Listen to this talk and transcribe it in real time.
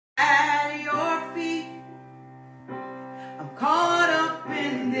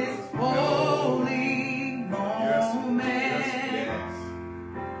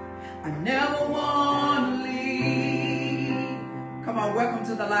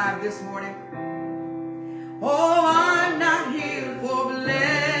the live this morning. Oh, I'm not here for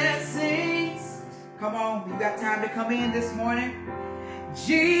blessings. Come on, you got time to come in this morning.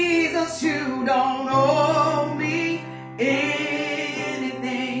 Jesus, you don't owe me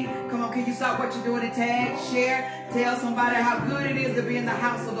anything. Come on, can you stop what you're doing and tag, share, tell somebody how good it is to be in the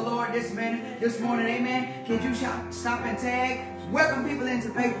house of the Lord this morning, amen. Can you stop and tag? Welcome people into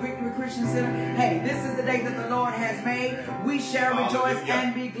Faith Victory Christian Center. Hey, this is the day that the Lord has made. We shall rejoice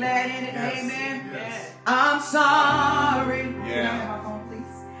and be glad in it, amen. Yes. I'm sorry. Can I have my phone,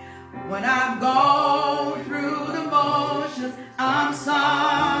 please? When I've gone through the motions, I'm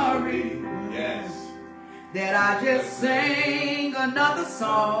sorry. Yes. That I just sang another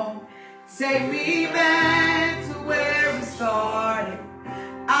song. Take me back to where we started.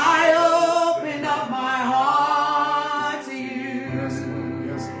 I open up my heart to you.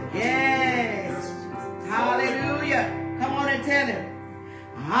 Yes. Hallelujah. Come on and tell him.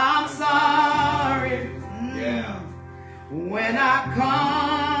 I'm sorry. Yeah. When I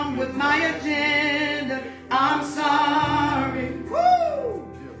come with my agenda, I'm sorry. Woo.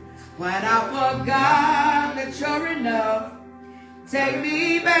 When I forgot that you're enough, take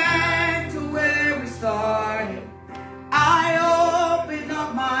me back to where we started. I open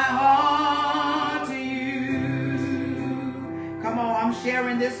up my heart to you. Come on, I'm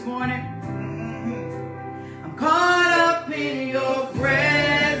sharing this morning. I'm caught up in your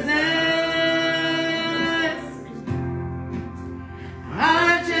presence.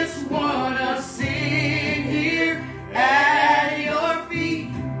 I just want to sit here at your feet.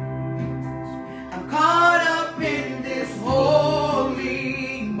 I'm caught up in this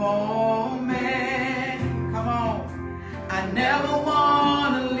holy moment. Come on. I never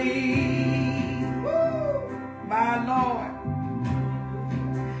want to leave. Woo, my Lord.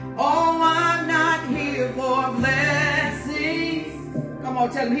 Oh, I'm not here for blessings. Come on,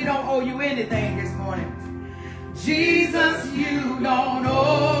 tell him he don't owe you anything this morning. Jesus, you don't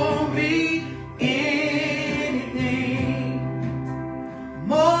owe me anything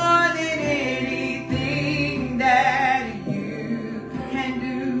more than anything that you can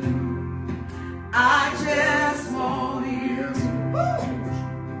do. I just want you. Woo.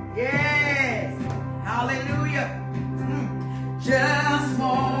 Yes. Hallelujah. Just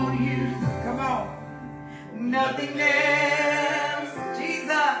want you. Come on. Nothing else.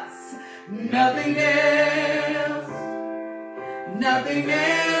 Jesus. Nothing else. Nothing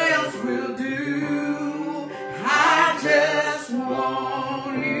else will do. I just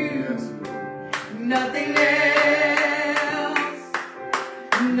want you. Nothing else.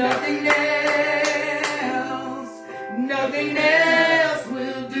 Nothing else. Nothing else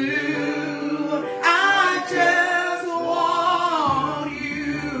will do. I just want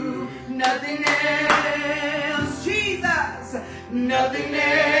you. Nothing else. Jesus. Nothing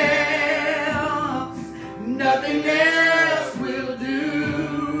else. Nothing else will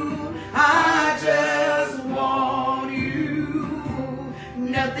do. I just want you.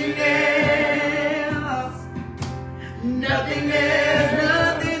 Nothing else. Nothing else.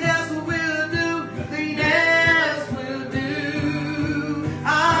 Nothing else will do. Nothing else will do.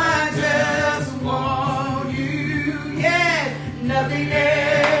 I just want you. Yes. Nothing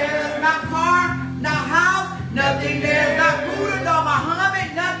else. Not car, not house. Nothing else. Not food, no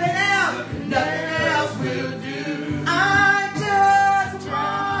Muhammad. Nothing else. Nothing else will do. I just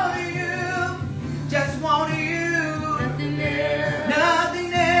want you. Just want you. Nothing else.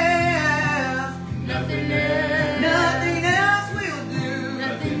 Nothing else. Nothing else. Nothing else will do.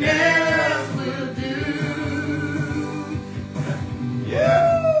 Nothing else will do.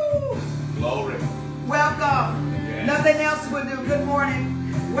 Yeah. Glory. Welcome. Yes. Nothing else will do. Good morning.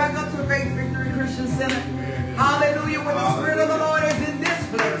 Welcome to Faith Victory Christian Center. Hallelujah. When the Spirit of the Lord is in this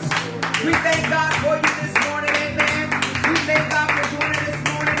place. We thank God for you this morning. Amen. We thank God for joining this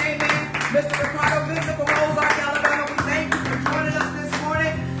morning. Amen. Mr. Ricardo Bishop from Ozark, Alabama. We thank you for joining us this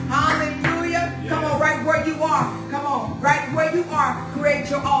morning. Hallelujah. Yes. Come on, right where you are. Come on, right where you are. Create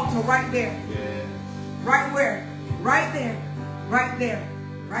your altar right there. Yes. Right where? Right there. Right there.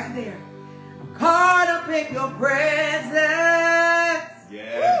 Right there. I'm caught up in your presence.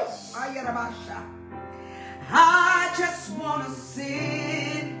 Yes. I just want to sit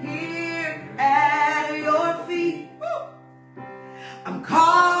here at your feet. Woo. I'm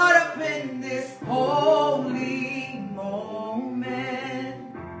caught up in this holy moment.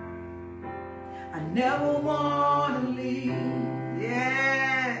 I never want to leave.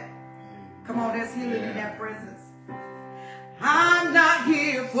 Yeah. Come on, there's healing in that presence. I'm not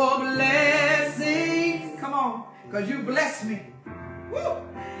here for blessings. Come on, because you bless me. Woo.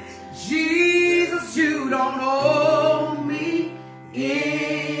 Jesus, you don't owe me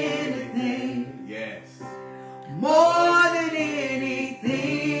anything.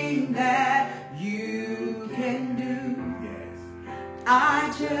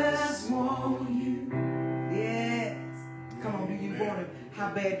 How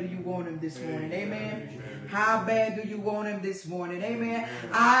bad do you want him this morning? Amen. How bad do you want him this morning? Amen.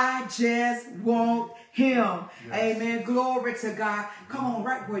 I just want him. Amen. Glory to God. Come on,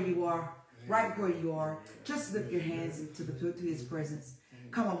 right where you are. Right where you are. Just lift your hands to his presence.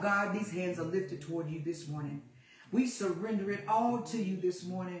 Come on, God, these hands are lifted toward you this morning. We surrender it all to you this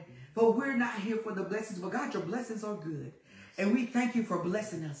morning. But we're not here for the blessings. But God, your blessings are good. And we thank you for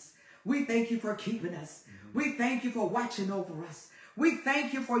blessing us. We thank you for keeping us. We thank you for watching over us. We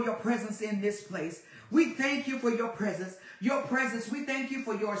thank you for your presence in this place. We thank you for your presence. Your presence. We thank you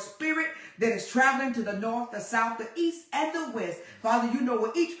for your spirit that is traveling to the north, the south, the east, and the west. Father, you know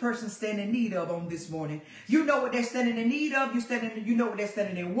what each person stands in need of on this morning. You know what they're standing in need of. You know what they're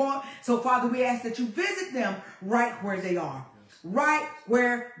standing in want. So, Father, we ask that you visit them right where they are. Right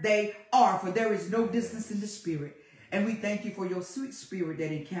where they are. For there is no distance in the spirit. And we thank you for your sweet spirit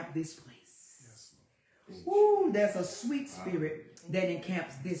that encamped this place. Ooh, there's a sweet spirit that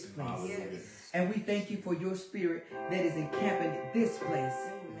encamps this place. And we thank you for your spirit that is encamping this place.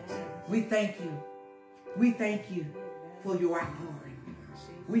 We thank you. We thank you for your outpouring.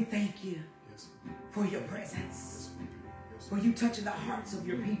 We thank you for your presence. For you touching the hearts of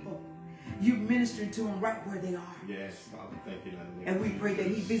your people. You ministering to them right where they are. Yes, Father, thank you. And we pray that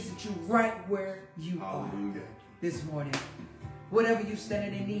he visits you right where you are this morning. Whatever you're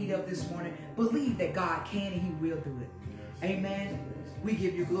standing in need of this morning, believe that God can and he will do it. Amen. We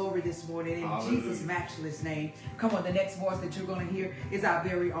give you glory this morning in Jesus' matchless name. Come on, the next voice that you're going to hear is our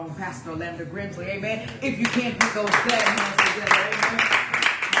very own Pastor Orlando Grimsley. Amen. If you can't put those glad hands together.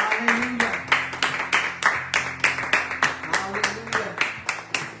 Amen. Hallelujah.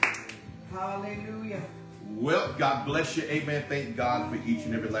 Hallelujah. Well, God bless you. Amen. Thank God for each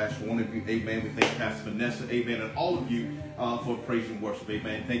and every last one of you. Amen. We thank Pastor Vanessa. Amen. And all of you for praise and worship.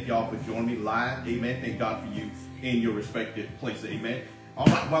 Amen. Thank y'all for joining me live. Amen. Thank God for you in your respective places. Amen. All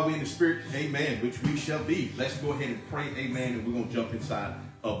right. While we're in the spirit, amen, which we shall be, let's go ahead and pray. Amen. And we're going to jump inside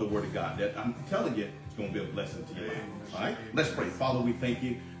of the word of God. That I'm telling you, it's going to be a blessing to you. All right. Let's pray. Father, we thank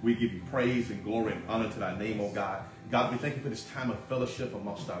you. We give you praise and glory and honor to thy name, oh God. God, we thank you for this time of fellowship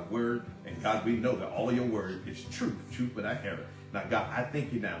amongst our word. And God, we know that all of your word is truth without error. Now, God, I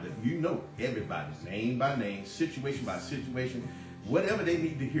thank you now that you know everybody, name by name, situation by situation, whatever they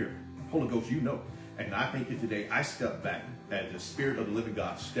need to hear. Holy Ghost, you know. And I thank you today, I step back as the Spirit of the living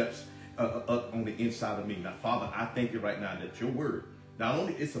God steps up on the inside of me. Now, Father, I thank you right now that your word, not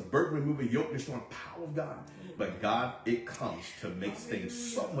only it's a burden removing yoke, destroying power of God, but God, it comes to make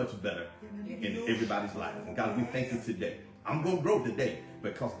things so much better in everybody's life. And God, we thank you today. I'm going to grow today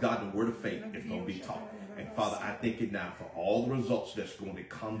because God, the word of faith is going to be taught. And Father, I thank you now for all the results that's going to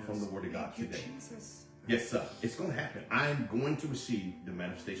come from the word of God today. Yes, sir. It's going to happen. I am going to receive the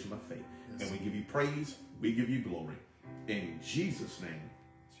manifestation of my faith. And we give you praise. We give you glory. In Jesus' name,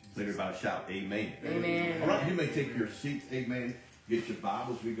 let everybody shout, amen. Amen. All right, you may take your seats. Amen. Get your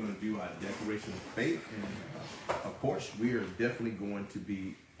Bibles. We're going to do our declaration of faith. And of course, we are definitely going to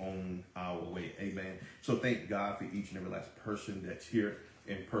be on our way. Amen. So thank God for each and every last person that's here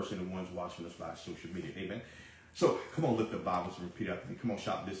in person and ones watching us via social media. Amen. So come on, lift the Bibles and repeat after me. Come on,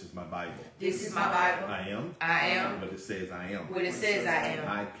 shout, this is my Bible. This is my Bible. I am. I am. What it says I am. What it says I am.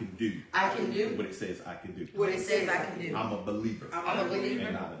 I can do. I can do. What it says I can do. What it says I can do. I'm a believer. I'm a believer.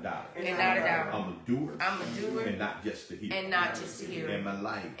 And not a doubter. And not a doubter. I'm a doer. I'm a doer. And not just a hearer. And not just a hearer. And my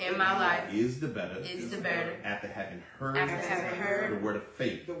life. And my life is the better. is the better. After having heard. After having heard the word of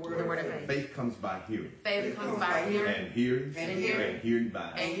faith. the word of faith. Faith comes by hearing. Faith comes by hearing. And hearing. And hearing. And hearing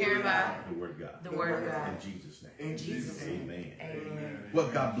by. And hearing by the word of God. the word of God. In Jesus' name. In Jesus' name. Amen. Amen. Well,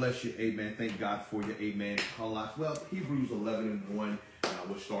 God bless you. Amen. Thank God for you. Amen. Well, Hebrews 11:1.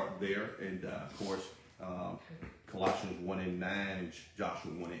 We'll start there. And, of course, Colossians 1:9 and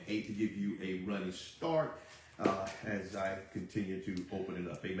Joshua 1:8 to give you a running start as I continue to open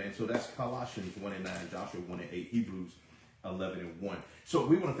it up. Amen. So that's Colossians 1:9, Joshua 1:8, Hebrews 11:1. So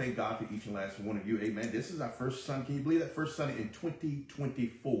we want to thank God for each and last one of you. Amen. This is our first Sunday. Can you believe that? First Sunday in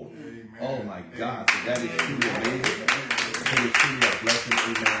 2024. Amen. Oh my God. So that is truly amazing. It is truly a blessing,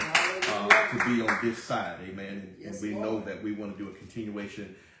 amen, to be on this side. Amen. And we know that we want to do a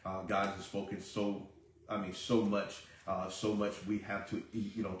continuation. God has spoken so much. So much we have to,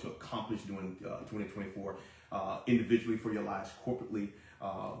 to accomplish during 2024, individually for your lives, corporately,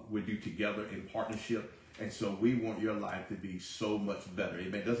 we do together in partnership. And so we want your life to be so much better.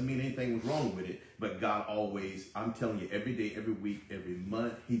 Amen. Doesn't mean anything was wrong with it, but God always, I'm telling you, every day, every week, every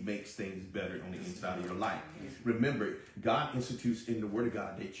month, he makes things better on the inside of your life. Remember, God institutes in the word of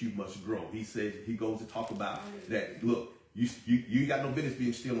God that you must grow. He says, he goes to talk about that, look, you got no business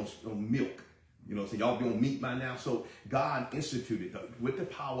being still on milk. You know, so y'all be on meat by now. So God instituted with the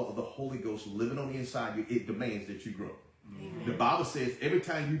power of the Holy Ghost living on the inside of you, it demands that you grow. Amen. The Bible says every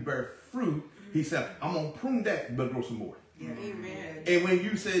time you bear fruit, he said, I'm going to prune that, but grow some more. Yeah. Amen. And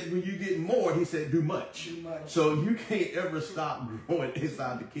when you get more, he said, do much. So you can't ever stop growing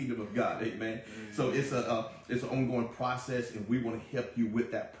inside the kingdom of God. Amen. So it's an ongoing process, and we want to help you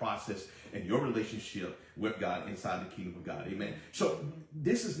with that process and your relationship with God inside the kingdom of God. Amen. So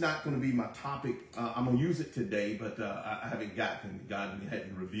this is not going to be my topic. I'm going to use it today, but I haven't gotten, God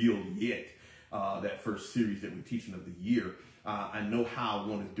hadn't revealed yet that first series that we're teaching of the year. I know how I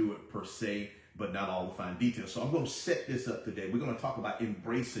want to do it per se, but not all the fine details. So I'm going to set this up today. We're going to talk about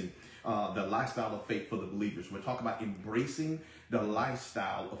embracing the lifestyle of faith for the believers. We're talking about embracing the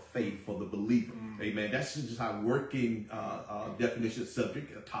lifestyle of faith for the believer. Amen. That's just our working definition,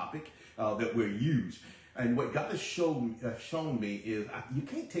 subject, a topic that we're used. And what God has shown me is you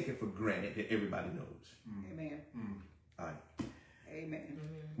can't take it for granted that everybody knows. Amen. All right. Amen.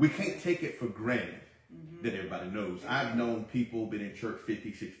 We can't take it for granted that everybody knows. I've known people been in church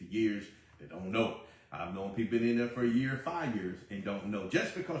 50, 60 years that don't know. I've known people been in there for a year, 5 years, and don't know.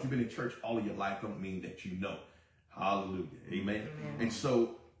 Just because you've been in church all of your life don't mean that you know. Hallelujah. Amen. And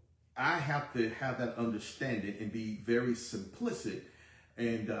so I have to have that understanding and be very simplistic,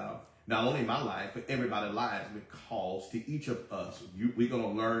 and not only in my life, but everybody's lives, because to each of us, we're going to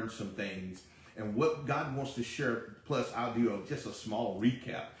learn some things. And what God wants to share, plus I'll do just a small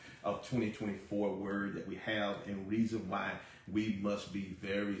recap of 2024 word that we have, and reason why we must be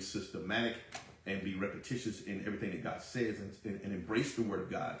very systematic and be repetitious in everything that God says, and embrace the word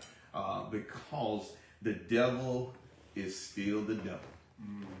of God, because the devil is still the devil.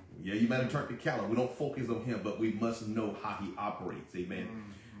 Yeah, you might have turned the calendar. We don't focus on him, but we must know how he operates. Amen.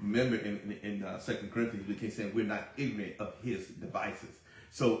 Remember in 2 Corinthians, we can say we're not ignorant of his devices.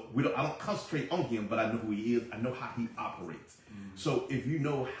 So I don't concentrate on him, but I know who he is. I know how he operates. So if you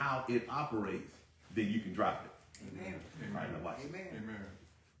know how it operates, then you can drive it. Amen. All right, now watch. Amen. Amen.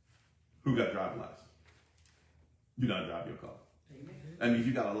 Who got a driver's license? You don't drive your car. Amen. That means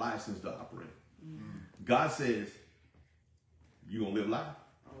you got a license to operate. God says, you're going to live life.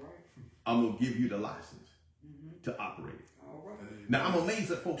 All right. I'm going to give you the license to operate it. All right. Now, I'm amazed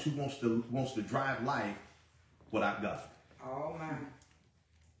at folks who wants to drive life without God. All mine.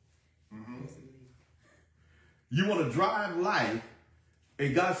 You want to drive life,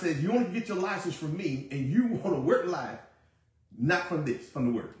 and God says, you want to get your license from me, and you want to work life, not from this, from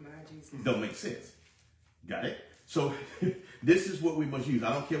the word. My Jesus. Don't make sense. Got it? So this is what we must use.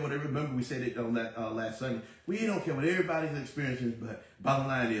 I don't care what remember we said it on that last Sunday. We don't care what everybody's experiencing, but bottom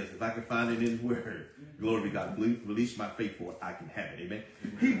line is, if I can find it in his word, glory to God, release my faith for it, I can have it. Amen.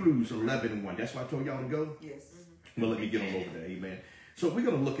 Hebrews 11:1. That's why I told y'all to go. Yes. Well, let me get on over there. Amen. So we're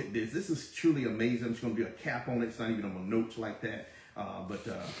going to look at this. This is truly amazing. There's going to be a cap on it. It's not even on my notes like that. But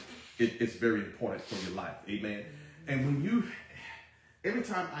it's very important for your life. Amen. And when every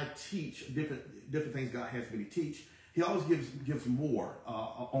time I teach different things God has me to teach, he always gives more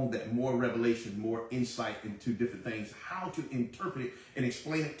on that, more revelation, more insight into different things, how to interpret it and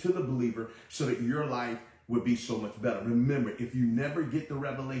explain it to the believer so that your life would be so much better. Remember, if you never get the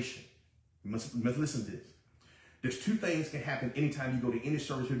revelation, you must listen to this. There's two things can happen anytime you go to any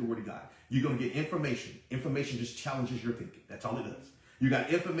service with the word of God. You're going to get information. Information just challenges your thinking. That's all it does. You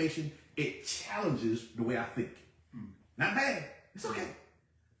got information. It challenges the way I think. Not bad. It's okay.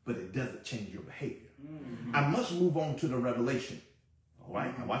 But it doesn't change your behavior. I must move on to the revelation. All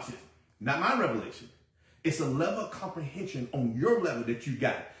right? Now watch this. Not my revelation. It's a level of comprehension on your level that you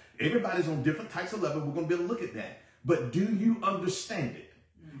got. Everybody's on different types of level. We're going to be able to look at that. But do you understand it?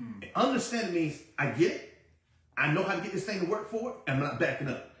 Understanding means I get it. I know how to get this thing to work for it. I'm not backing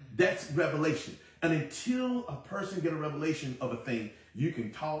up. That's revelation. And until a person get a revelation of a thing, you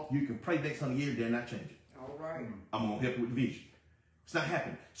can talk, you can pray next 100 years, they're not changing. All right. I'm going to help you with the vision. It's not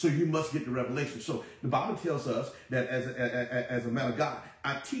happening. So you must get the revelation. So the Bible tells us that as a man of God,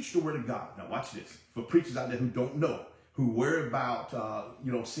 I teach the word of God. Now watch this. For preachers out there who don't know, who worry about,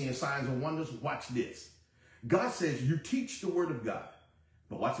 seeing signs and wonders, watch this. God says you teach the word of God.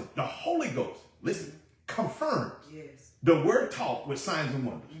 But watch it. The Holy Ghost, listen, confirms the word taught with signs and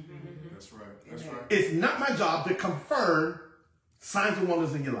wonders. That's right. That's right. It's not my job to confirm signs and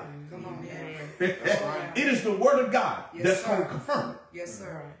wonders in your life. Come on, man. right. It is the word of God Yes, that's sir. going to confirm it. Yes,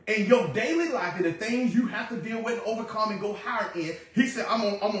 sir. In your daily life and the things you have to deal with, overcome, and go higher in, he said, I'm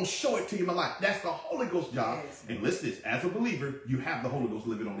gonna show it to you in my life. That's the Holy Ghost job. Yes. And listen, this, as a believer, you have the Holy Ghost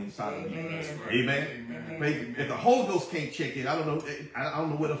living on the inside of you. Amen. Amen. Amen. If the Holy Ghost can't check it, I don't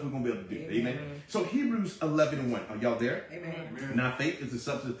know what else we're gonna be able to do. Amen. So Hebrews 11:1. Are y'all there? Amen. Now faith is the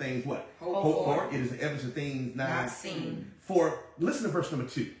substance of things what? Hope for. It is the evidence of things Not seen. For, listen to verse number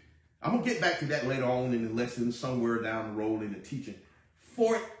 2. I'm going to get back to that later on in the lesson, somewhere down the road in the teaching.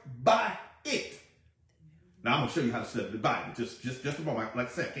 For by it. Now I'm going to show you how to study the Bible. Just a moment. Like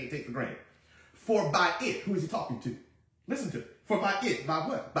I said, can't take for granted. For by it, who is he talking to? Listen to it. For by it, by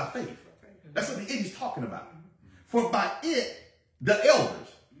what? By faith. That's what the it he's talking about. For by it, the elders.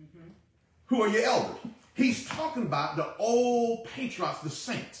 Who are your elders? He's talking about the old patriarchs, the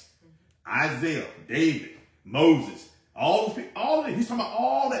saints. Isaiah, David, Moses, all of it. He's talking about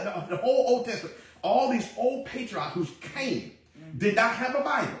all that, the whole Old Testament. All these old patriarchs who came, did not have a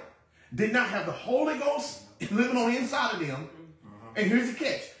Bible, did not have the Holy Ghost living on the inside of them. And here's the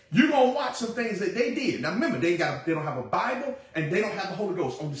catch. You're going to watch some things that they did. Now remember, they don't have a Bible and they don't have the Holy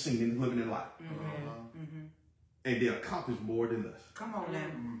Ghost on the scene and living their life. And they accomplished more than us. Come on now.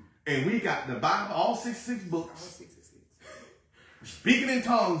 And we got the Bible, all 66 All books. 66. Speaking in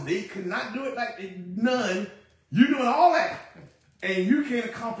tongues, they could not do it like none. You doing all that, and you can't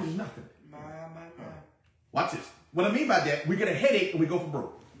accomplish nothing. My. Watch this. What I mean by that, we get a headache and we go for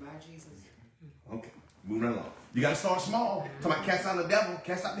broke. My Jesus. Okay, moving right along. You got to start small. Talking about cast out the devil,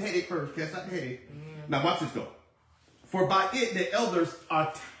 cast out the headache first, cast out the headache. Now watch this though. For by it the elders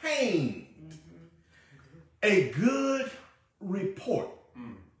attain a good report.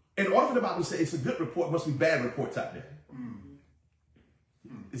 In order for the Bible to say it's a good report, must be bad reports out there.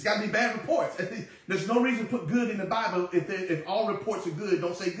 It's got to be bad reports. There's no reason to put good in the Bible if all reports are good.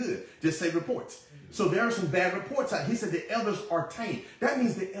 Don't say good. Just say reports. So there are some bad reports out. He said the elders are tamed. That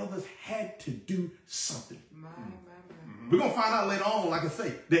means the elders had to do something. My. We're going to find out later on, like I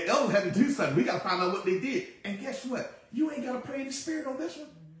say, the elders had to do something. We got to find out what they did. And guess what? You ain't got to pray in the Spirit on this one.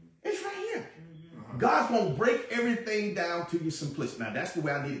 It's right here. God's going to break everything down to your simplicity. Now, that's the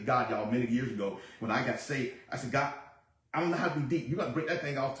way I needed God, y'all, many years ago. When I got saved, I said, God, I don't know how to be deep. You got to break that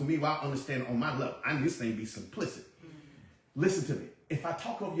thing off to me while I understand on my level. I need this thing to be simplicity. Listen to me. If I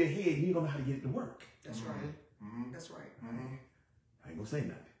talk over your head, you don't know how to get it to work. That's right. That's right. I ain't going to say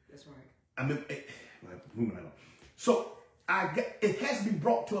nothing. That's right. I mean, moving right on. So it has to be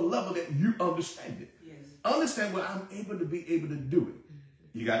brought to a level that you understand it. Yes. Understand what I'm able to be able to do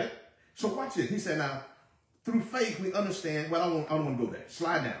it. You got it? So watch this. He said, now, through faith, we understand. Well, I don't want to go there.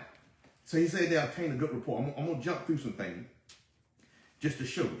 Slide down. So he said they obtained a good report. I'm going to jump through some things just to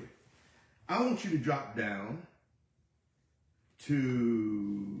show you. I want you to drop down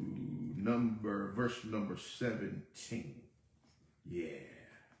to verse number 17. Yeah.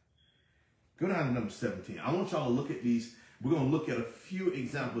 Go down to number 17. I want y'all to look at these. We're going to look at a few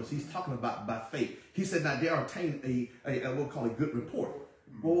examples. He's talking about by faith. He said, now they obtained what we call a good report.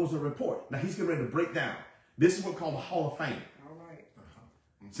 What was the report? Now he's getting ready to break down. This is what we call the Hall of Fame. All right.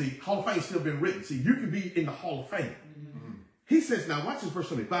 See, Hall of Fame still been written. See, you can be in the Hall of Fame. He says, now watch this verse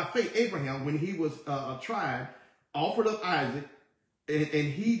 20. By faith, Abraham, when he was tried, offered up Isaac,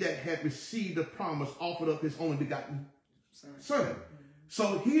 and he that had received the promise offered up his only begotten son.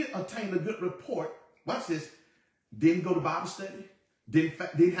 So he obtained a good report. Watch this. Didn't go to Bible study.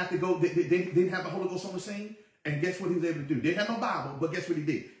 Didn't have to go. Didn't have the Holy Ghost on the scene. And guess what he was able to do? Didn't have no Bible, but guess what he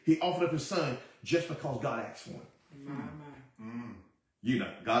did? He offered up his son just because God asked for him. You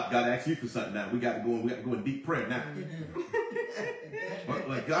know, God asked you for something now. We got to go in deep prayer now.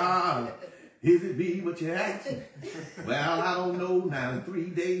 But God, is it be what you asked? Well, I don't know now. In 3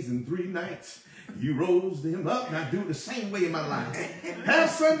 days and 3 nights, you rose them up. Now do it the same way in my life. Have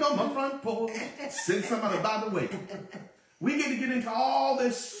sun on my front porch. Send somebody by the way. We get to get into all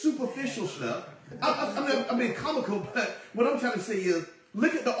this superficial stuff. I'm being comical, but what I'm trying to say is,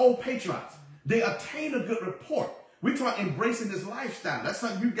 look at the old patriarchs. They attained a good report. We try embracing this lifestyle. That's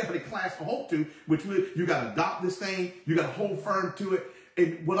something you got to class for hope to, which you got to adopt this thing. You got to hold firm to it.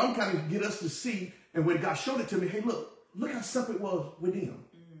 And what I'm trying to get us to see, and when God showed it to me, hey, look how simple it was with them.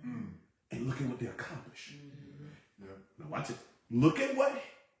 And look at what they accomplished. Now watch it. Look at what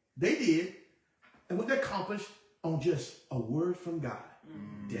they did and what they accomplished on just a word from God.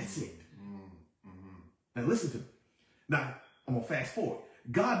 That's it. Now listen to me. Now, I'm going to fast forward.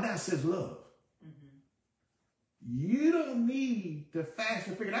 God now says love. You don't need to fast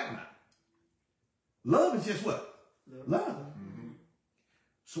to figure it out now. Love is just what? Love.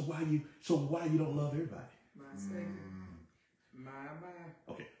 So why you don't love everybody? My.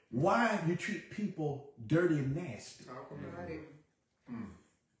 Okay. why you treat people dirty and nasty. Talk about it.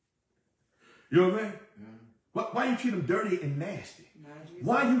 You know what I mean? Yeah. Why you treat them dirty and nasty?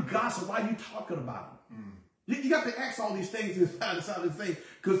 Why you gossip? Why you talking about them? You got to ask all these things inside this thing,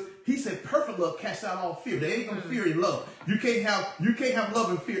 because he said perfect love casts out all fear. There ain't no fear in love. You can't have love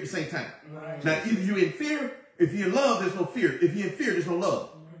and fear at the same time. Right. Now, either you're in fear, if you're in love, there's no fear. If you're in fear, there's no love.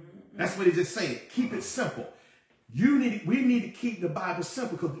 That's what he's just saying. Keep it simple. We need to keep the Bible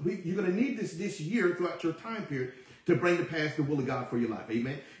simple, because you're going to need this year throughout your time period to bring to pass the will of God for your life.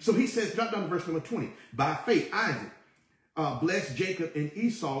 Amen. So he says, drop down to verse number 20. By faith, Isaac blessed Jacob and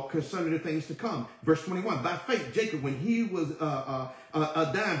Esau concerning the things to come. Verse 21. By faith, Jacob, when he was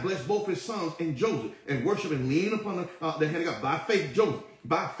dying, blessed both his sons and Joseph, and worship and lean upon the hand of God. By faith, Joseph.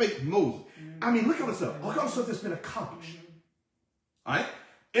 By faith, Moses. I mean, look at this up. Look at stuff that's been accomplished. All right?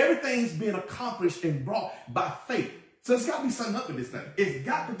 Everything's been accomplished and brought by faith. So it's got to be something up with this thing. It's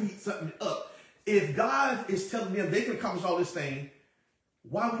got to be something up. If God is telling them they can accomplish all this thing,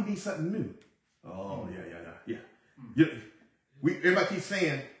 why we need something new? Oh, yeah. Everybody keeps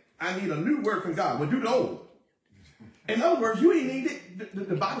saying, I need a new word from God. Well, do the old. In other words, you ain't need it.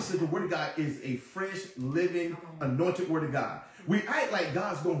 The Bible says the word of God is a fresh, living, anointed word of God. We act like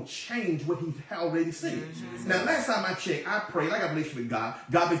God's going to change what he already said. Now, last time I checked, I prayed, I got a relationship with God.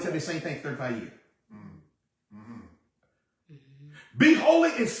 God been telling me the same thing for 35 years. Be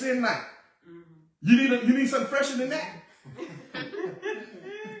holy and sin not. You need something fresher than that?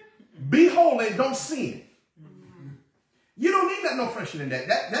 Be holy and don't sin. You don't need that no fresher than that.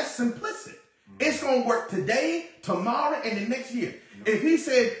 That's simplicity. It's going to work today, tomorrow, and the next year. If he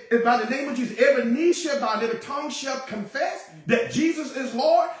said, if by the name of Jesus, every knee shall bow, and every tongue shall confess that Jesus is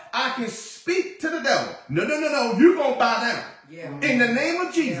Lord, I can speak to the devil. No. You're going to bow down. Yeah. In the name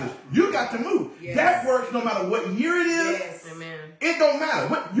of Jesus, you got to move. Yes. That works no matter what year it is. Yes. Amen. It don't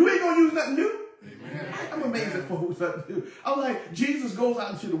matter. You ain't going to use nothing new. I'm amazed at folks that do. I'm like, Jesus goes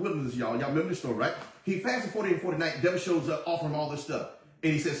out into the wilderness, y'all. Y'all remember the story, right? He fasted 40 and 40 nights. The devil shows up, offering him all this stuff.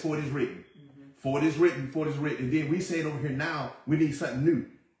 And he says, for it is written. For it is written, for it is written. And then we say it over here now, we need something new.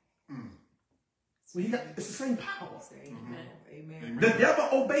 Well, it's the same power. Amen. The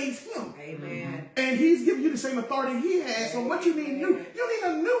devil obeys him. Amen. And he's giving you the same authority he has. So what you need new? You don't need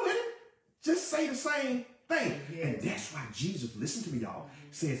nothing new in it. Just say the same thing. Yes. And that's why Jesus, listen to me, y'all,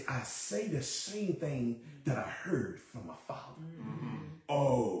 says, I say the same thing that I heard from my Father.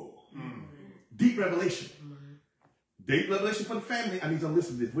 Deep revelation. Deep revelation for the family. I need to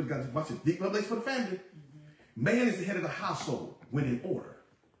listen to this. Watch this. Deep revelation for the family. Man is the head of the household when in order.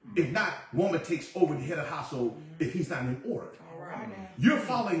 If not, woman takes over the head of the household if he's not in order. All right. You're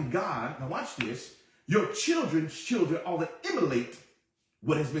following God. Now watch this. Your children's children are to emulate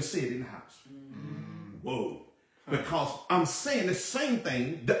what has been said in the house. Whoa. Because I'm saying the same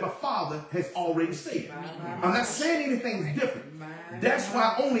thing that my Father has already said. I'm not saying anything different. That's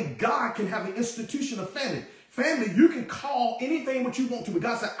why only God can have an institution of family. Family, you can call anything what you want to, but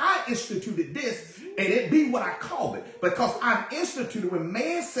God said, I instituted this, and it be what I call it. Because I've instituted, when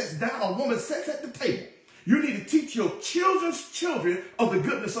man sits down, a woman sits at the table, you need to teach your children's children of the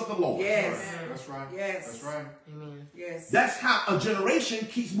goodness of the Lord. Yes. That's right. Yes. That's right. Amen. Yes. That's how a generation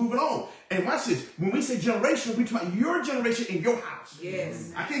keeps moving on. And watch this. When we say generation, we talk about your generation in your house.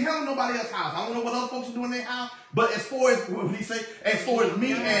 Yes. I can't handle nobody else's house. I don't know what other folks are doing in their house. But as far as, what did he say? As far as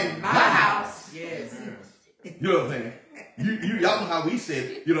me and my house. Yes. You know what I'm saying? Y'all know how we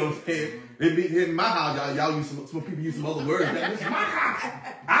said it. You know what I'm saying? In my house, y'all use some people use some other words. This is my house.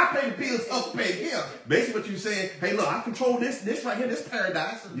 I pay the bills, up pay here. Basically what you're saying, hey, look, I control this right here, this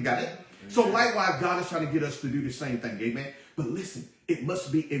paradise. You got it? So likewise, God is trying to get us to do the same thing. Amen? But listen, it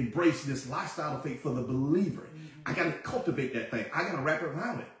must be embraced, this lifestyle of faith for the believer. I got to cultivate that thing. I got to wrap it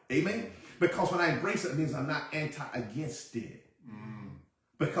around it. Amen? Because when I embrace it, it means I'm not against it.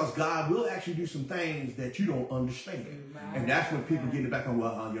 Because God will actually do some things that you don't understand. And that's when people get it back on,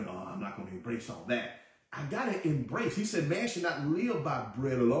 well, I'm not going to embrace all that. I got to embrace. He said, man should not live by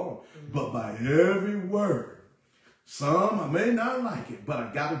bread alone, but by every word. Some, I may not like it, but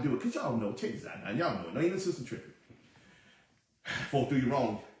I got to do it. Because y'all know, check this out now. Y'all know, no, ain't no sister tripping. Folks do you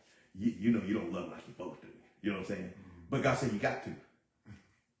wrong. You know you don't love like you both do. You know what I'm saying? But God said you got to.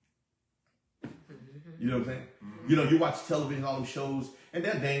 You know what I'm saying? You know, you watch television, all them shows, and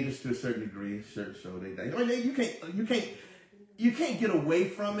they're dangerous to a certain degree. Certain show they you can't get away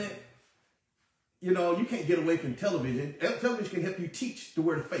from it. You know, you can't get away from television. Television can help you teach the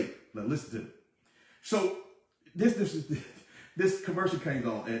word of faith. Now listen to it. So this commercial came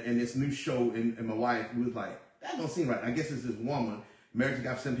on, and this new show, and my wife was like, that don't seem right. I guess it's this woman married to a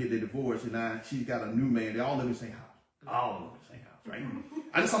guy for 7 years, they divorced, and now she's got a new man. They all live in the same house. All live in the same house. right?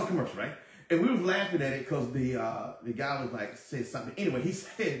 I just saw the commercial, right? And we was laughing at it because the guy was like, said something. Anyway, he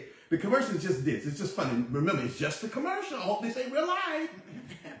said, the commercial is just this. It's just funny. Remember, it's just a commercial. I hope this ain't real life.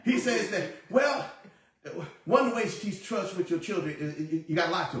 He says that, well, one of the ways to teach trust with your children is you got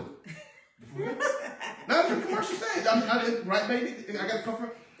to lie to them. That's what the commercial says. Right, baby? I got to come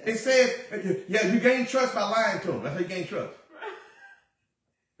from. It says, yeah, you gain trust by lying to them. That's how you gain trust.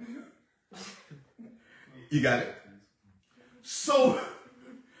 You got it? So,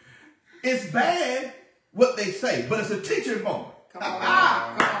 it's bad what they say, but it's a teaching moment. Come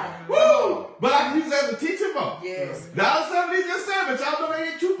on. Come on. Woo! But I can use it as a teaching moment. Yes. Now, some of these just said, but y'all know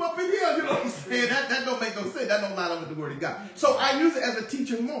they ain't troop up in here. You know what I'm saying? That don't make no sense. That don't line up with the word of God. So I use it as a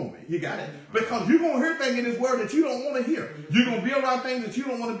teaching moment. You got it? Because you're going to hear things in this word that you don't want to hear. You're going to be around things that you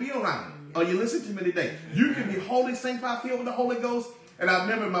don't want to be around. Are you listening to me today? You can be holy, sanctified, filled with the Holy Ghost. And I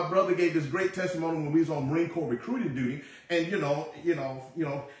remember my brother gave this great testimony when we was on Marine Corps recruiting duty. And you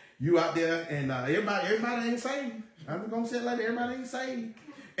out there and everybody ain't saved. I'm going to say it like that. Everybody ain't saved.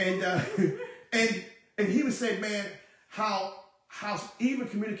 And he would say, man, how even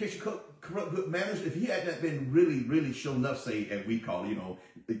communication corrupt good manners. If he had not been really, really sure enough saved, as we call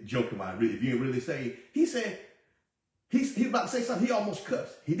it, joking about it, if you ain't really saved, he said, he's about to say something, he almost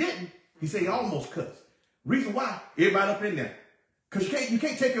cussed. He didn't. He said he almost cussed. Reason why? Everybody up in there. Because you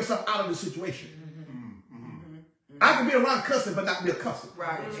can't take yourself out of the situation. I can be around cussing, but not be a cusser.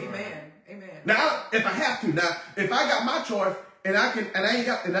 Right. Amen. Amen. Now, if I have to, if I got my choice and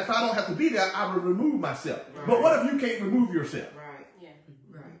and if I don't have to be there, I will remove myself. Right. But what if you can't remove yourself? Right. Yeah.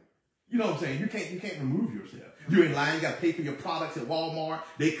 Right. You know what I'm saying? You can't remove yourself. You in line, you got to pay for your products at Walmart.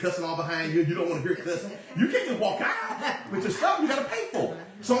 They cussing all behind you. You don't want to hear cussing. You can't just walk out with your stuff. You got to pay for it.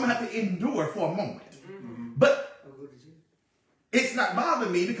 So I'm gonna have to endure for a moment. But it's not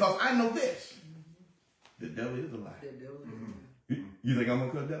bothering me because I know this. The devil is a lie. You think I'm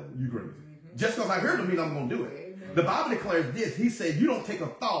going to cut the devil? You crazy. Just because I heard him mean I'm going to do it. The Bible declares this. He said, you don't take a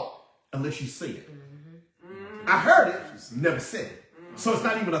thought unless you see it. I heard it, never said it. So it's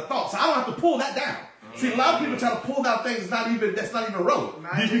not even a thought. So I don't have to pull that down. See, a lot of people try to pull down things that's not even relevant.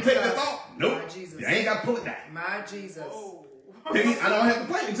 Did you take the thought? Nope. You ain't got to pull it down. My Jesus. I don't have to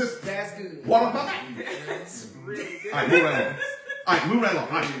play. It's just that's good. Water my back. That's really good. All right, move right along. All right, move right along.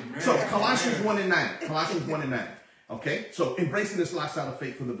 All right. So Colossians 1:9. Colossians 1:9. Okay, so embracing this lifestyle of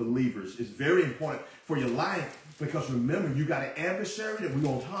faith for the believers is very important for your life because remember, you got an adversary that we're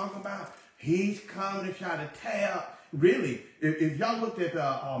going to talk about. He's coming to try to tear up. Really, if y'all looked at,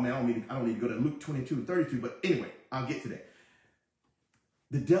 oh man, I don't need to go to Luke 22:32, but anyway, I'll get to that.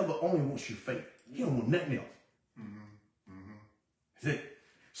 The devil only wants your faith. He don't want nothing else. That's it.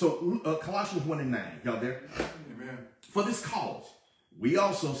 So Colossians 1:9, y'all there? Amen. For this cause, we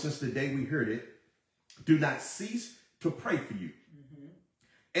also, since the day we heard it, do not cease to pray for you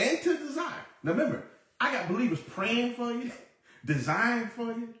and to desire. Now remember, I got believers praying for you, desiring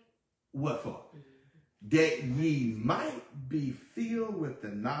for you. What for? That ye might be filled with the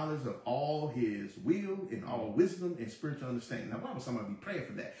knowledge of all his will and all wisdom and spiritual understanding. Now, why would somebody be praying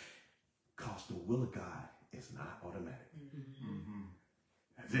for that? Because the will of God is not automatic.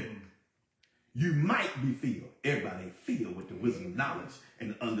 That's it. You might be filled. Everybody ain't filled with the wisdom, knowledge,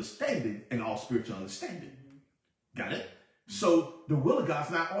 and understanding and all spiritual understanding. Got it? So the will of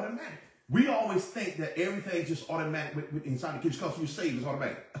God's not automatic. We always think that everything's just automatic inside the kids because you're saved, it's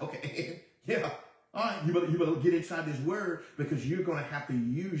automatic. Okay. Yeah. All right. You better get inside this word because you're going to have to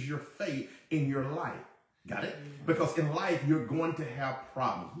use your faith in your life. Got it? Because in life, you're going to have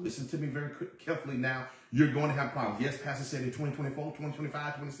problems. Listen to me very carefully now. You're going to have problems. Yes, Pastor said in 2024,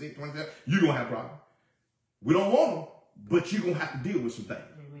 2025, 26, 27, you're going to have problems. We don't want them, but you're going to have to deal with some things.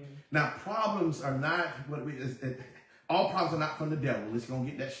 Now, problems are not, all problems are not from the devil. Let's go and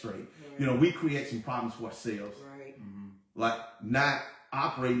get that straight. You know, we create some problems for ourselves. Right. Like not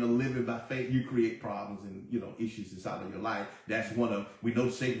operating or living by faith, you create problems and, issues inside of your life. That's one of them. We know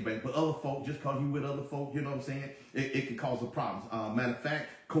the Satan bank, but other folk, just because you with other folk, you know what I'm saying? It can cause some problems. Matter of fact,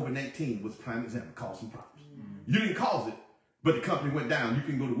 COVID-19 was a prime example, caused some problems. You didn't cause it, but the company went down. You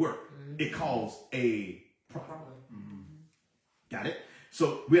can go to work. It caused a problem. Got it?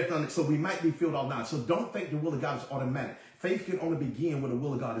 So we have to so we might be filled all night. So don't think the will of God is automatic. Faith can only begin when the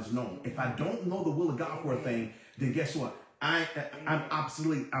will of God is known. If I don't know the will of God for a thing, then guess what? I'm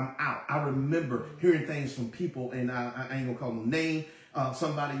obsolete. I'm out. I remember hearing things from people, and I ain't gonna call them name.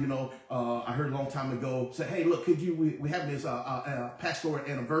 Somebody, I heard a long time ago say, "Hey, look, could you? We have this pastoral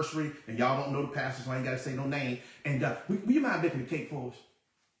anniversary, and y'all don't know the pastor, so I ain't gotta say no name. And will you mind baking the cake for us?"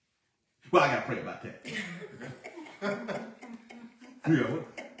 Well, I gotta pray about that. You got what?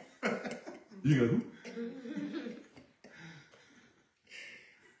 You got who?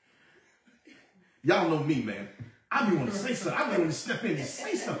 Y'all know me, man. I be want to say something. I be want to step in and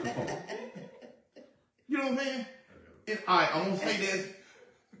say something for them. You know what I'm saying? And, all right, I'm going to say this.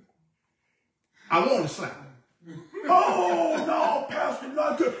 I want to slap them. Oh, no, Pastor,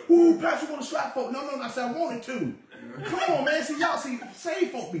 not good. Ooh, Pastor want to slap folk. No, I said I wanted to. Come on, man. See, y'all see,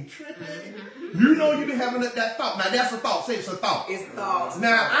 saved folk be tripping. You know you be having that thought. Now, that's a thought. Say it's a thought. It's thoughts.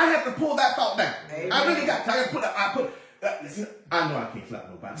 Now, I have to pull that thought down. Amen. I really got to put I know I can't slap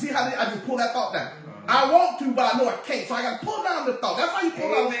nobody. See how I just pull that thought down? I want to, but I know I can't. So I got to pull down the thought. That's how you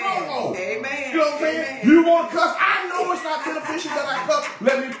pull down the stronghold. Amen. You know what I'm saying? You want to cuss? I know it's not beneficial that I cuss.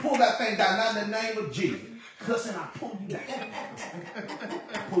 Let me pull that thing down. Now in the name of Jesus. Cussing, I pull you down.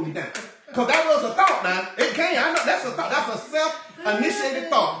 Pull you down. Because that was a thought now. It came. I know that's a thought. That's a self-initiated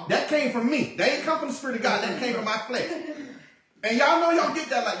thought. That came from me. That ain't come from the Spirit of God. That came from my flesh. And y'all know y'all get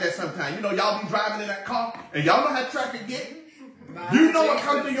that like that sometimes. You know, y'all be driving in that car, and y'all know how traffic get. You know what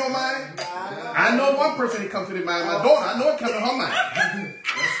comes to your mind? I know one person that comes to their mind. My daughter, I know it comes to her mind.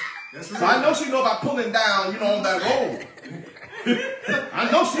 So I know she know about pulling down, you know, on that road.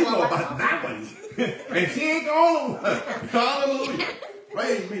 I know she know about that one. And she ain't going on. Hallelujah.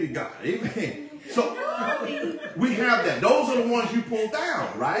 Praise be to God. Amen. So we have that. Those are the ones you pull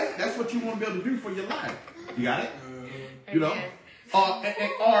down, right? That's what you want to be able to do for your life. You got it? You know? Or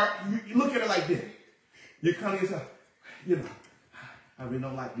you look at it like this. You come to yourself, you know, I really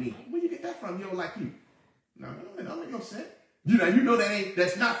don't like me. Where you get that from? You don't like you. No, that don't make no sense. You know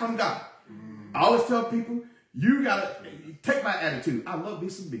that's not from God. I always tell people, you gotta take my attitude. I love me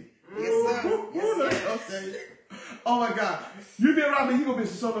some me. Yes, sir. Yes, sir. Oh my God. You be around me, you gonna be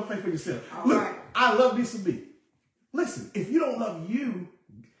so no faith for yourself. All Look, right. I love me some me. Listen, if you don't love you,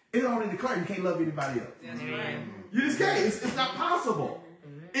 it's already declared you can't love anybody else. That's right. You just can't. It's not possible.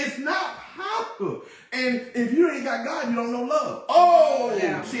 It's not possible. And if you ain't got God, you don't know love. Oh,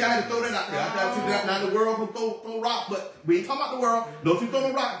 yeah. See, I had to throw that out there. I got to that. Now the world can throw rock, but we ain't talking about the world. Don't you throw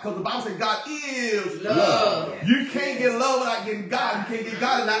no rock, because the Bible says God is love. You can't get love without getting God. You can't get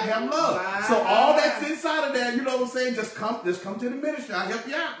God and not have love. Wow. So all that's inside of that, you know what I'm saying? Just come to the ministry. I'll help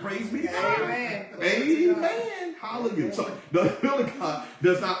you out. Praise be to God. Amen. Amen. Hallelujah. So the will of God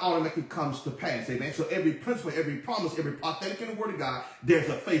does not automatically come to pass. Amen. So every principle, every promise, every prophetic in the word of God, there's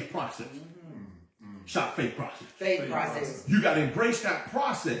a faith process. Shout faith process. Faith process. You got to embrace that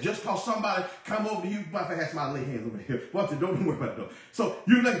process. Just because somebody come over to you, if I have somebody lay hands over here. Don't worry about it though. So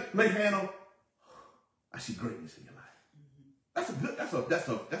you lay hand on, I see greatness in your life.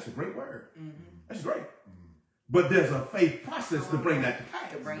 That's a great word. That's great. But there's a faith process to bring that to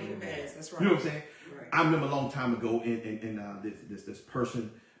pass. To bring it to pass. That's right. You know what I'm saying? Right. I remember a long time ago this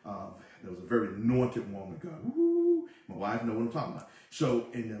person, there was a very anointed woman of God. Woo, my wife know what I'm talking about. So,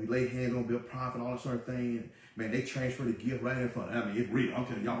 and we laid hands on Bill Prophet and all that sort of thing. And, man, they transferred the gift right in front of me. I mean, it's real. I'm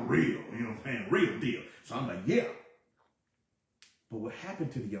telling y'all, real. You know what I'm saying? Real deal. So I'm like, yeah. But what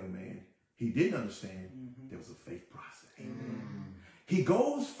happened to the young man, he didn't understand there was a faith process. He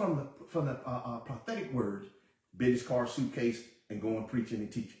goes from the prophetic word, business card, suitcase, and going preaching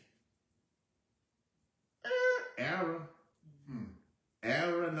and teaching. Error.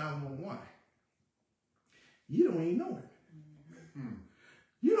 Error number one. You don't even know it.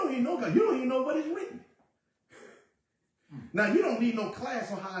 You don't even know God. You don't even know what is written. Now, you don't need no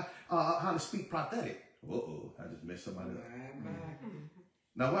class on how to speak prophetic. Uh-oh, I just messed somebody up.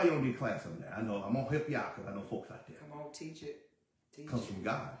 Now, why you don't need class on that? I know, I'm going to help you out because I know folks out there. Come on, teach it. It comes from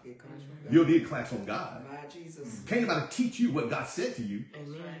God. It comes from God. You'll need a class on God. My Jesus. Can't anybody teach you what God said to you.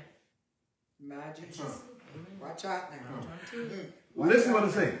 My Jesus. Watch out now. Listen what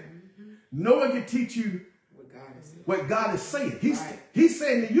I'm saying. No one can teach you what God is saying. He's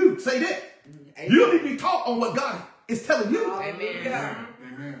saying to you, say that. You don't need to be taught on what God is telling you. Amen.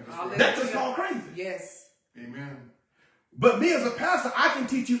 That's just all crazy. Yes. Amen. But me as a pastor, I can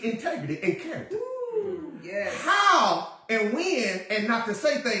teach you integrity and character. Ooh, yes. How and when and not to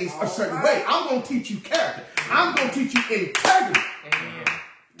say things a certain way. I'm going to teach you character. I'm going to teach you integrity.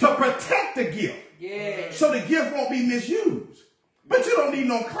 To protect the gift. Yes. So the gift won't be misused. But you don't need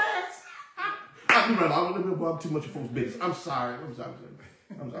no class. I'm too much of folks' business. I'm sorry. I'm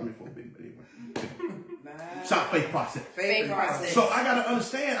in folks' business. But anyway. Shout faith process. Faith process. So I got to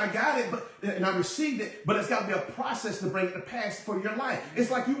understand, I got it, and I received it, but it's got to be a process to bring it to pass for your life. It's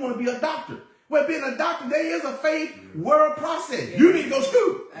like you want to be a doctor. Well, being a doctor, there is a faith world process. Yeah. You need to go to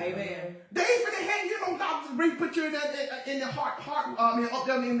school. Amen. They ain't finna hand you no doctors put you in the up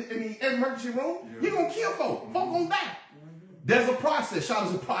there in the emergency room. Yeah. You're gonna kill folks. Folks gonna die. There's a process.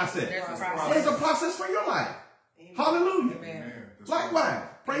 There's a process. There's a process for your life. Amen. Hallelujah. Amen. Likewise,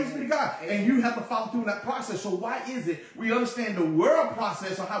 Praise be to God. And you have to follow through that process. So why is it we understand the world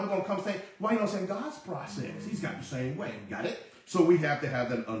process or how we're going to come say, why you don't understand God's process? He's got the same way. Got it? So we have to have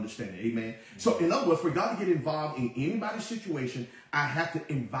that understanding. Amen. So in other words, for God to get involved in anybody's situation, I have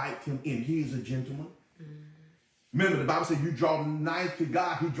to invite him in. He is a gentleman. Remember, the Bible said you draw nigh to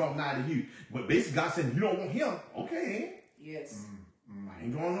God, he draw nigh to you. But basically, God said, if you don't want him, okay. Yes. I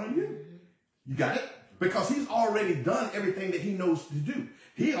ain't going on you. You got it? Because he's already done everything that he knows to do.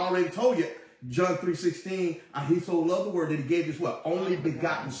 He already told you, John 3:16, he so loved the word that he gave his what? Only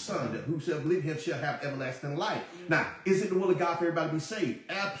begotten son, that whosoever believe him shall have everlasting life. Now, is it the will of God for everybody to be saved?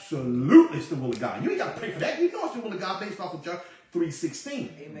 Absolutely, it's the will of God. You ain't got to pray for that. You know it's the will of God based off of John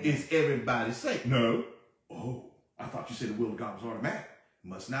 3:16. Is everybody saved? No. Oh, I thought you said the will of God was automatic.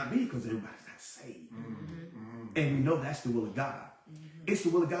 Must not be, because everybody's not saved. And we know that's the will of God. It's the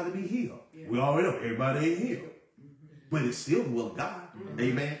will of God to be healed. We already know everybody ain't healed. But it's still the will of God.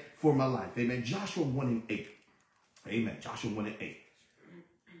 Amen. For my life. Amen. Joshua 1:8. Amen. Joshua 1:8.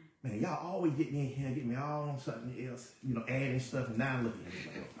 Man, y'all always get me in here, get me all on something else, you know, adding stuff, and now look at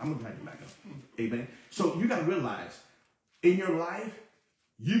it. I'm going to bring it back up. Amen. So you got to realize, in your life,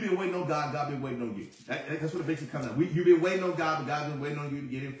 you've been waiting on God, God been waiting on you. That's what it basically comes out. You've been waiting on God, but God's been waiting on you to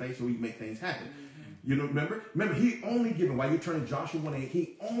get in faith so we can make things happen. You know, remember, he only given, while you're turning Joshua 1:8,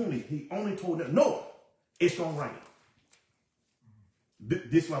 he only told them, no, it's going right.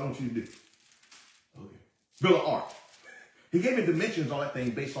 This is what I want you to do. Okay. Build an ark. He gave me dimensions, all that thing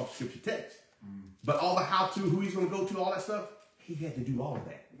based off scripture text. But all the how to, who he's going to go to, all that stuff, he had to do all of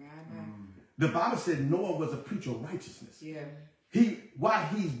that. The Bible said Noah was a preacher of righteousness. While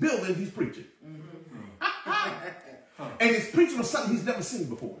he's building, he's preaching. And he's preaching on something he's never seen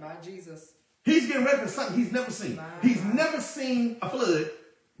before. My Jesus. He's getting ready for something he's never seen. He's never seen a flood,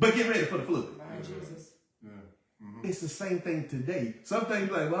 but get ready for the flood. My Jesus. It's the same thing today. Some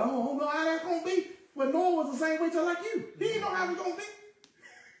things like, well, I don't know how that's going to be. But Noah was the same way just like you. He didn't know how it was going to be.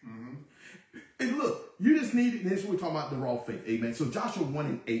 And look, you just need, this is what we're talking about, the raw faith. Amen. So Joshua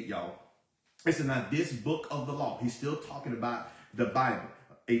 1:8, y'all. It said, now this book of the law, he's still talking about the Bible.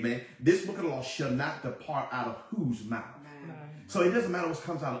 Amen. This book of the law shall not depart out of whose mouth? So it doesn't matter what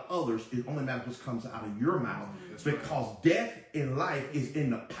comes out of others. It only matters what comes out of your mouth. Because death and life is in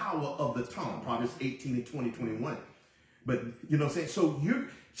the power of the tongue. Proverbs 18 and 20, 21. But you know what I'm saying?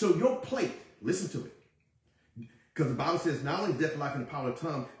 So your plate, listen to it. Because the Bible says not only death and life in the power of the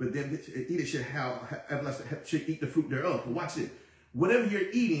tongue, but then eat it should eat the fruit thereof. But watch it. Whatever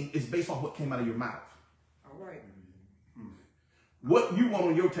you're eating is based off what came out of your mouth. All right. What you want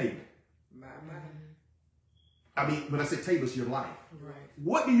on your table. My. I mean, when I say table, it's your life. Right.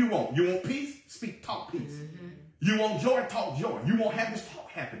 What do you want? You want peace? Talk peace. You want joy? Talk joy. You want happiness?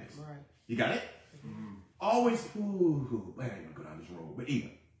 Talk happiness. Right. You got it? Always, I ain't gonna go down this road, but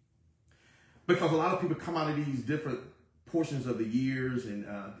even. Because a lot of people come out of these different portions of the years and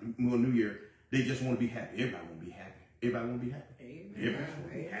New Year, they just want to be happy. Everybody want to be happy. Everybody want to be happy. Amen. Everybody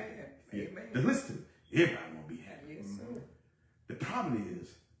want to be happy. Amen. Now listen to me. Everybody want to be happy. Yes, sir. The problem is,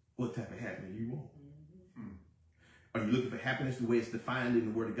 what type of happiness you want? Are you looking for happiness the way it's defined in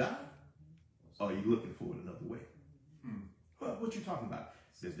the Word of God? Or are you looking for it another way? Well, what you talking about?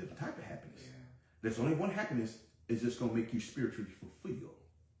 There's different type of happiness. There's only one happiness is just going to make you spiritually fulfilled.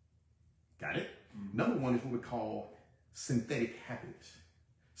 Got it? Number one is what we call synthetic happiness.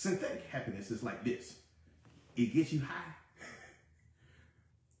 Synthetic happiness is like this. It gets you high.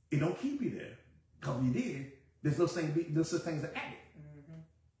 It don't keep you there. Because if you did, there's no such thing as an addict.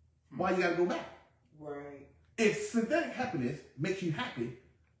 Why you got to go back? Right. If synthetic happiness makes you happy,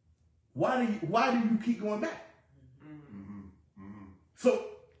 why do you keep going back? So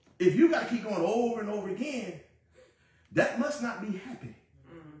if you got to keep going over and over again, that must not be happy.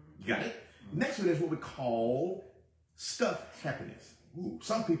 You got it? Next one is what we call stuff happiness. Ooh,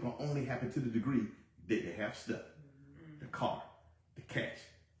 some people are only happy to the degree that they have stuff. The car, the cash,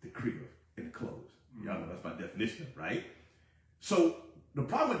 the crib, and the clothes. Y'all know that's my definition, right? So the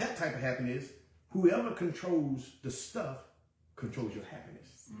problem with that type of happiness, whoever controls the stuff controls your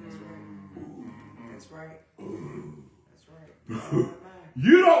happiness. That's right. That's right. That's right.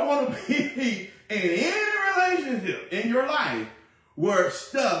 You don't want to be in any relationship in your life where it's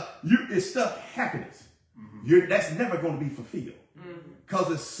stuff happiness. That's never going to be fulfilled.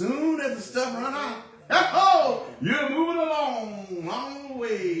 Because as soon as the stuff run out, you're moving along, long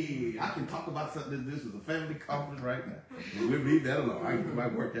way. I can talk about something. This is a family conference right now. We'll leave that alone. I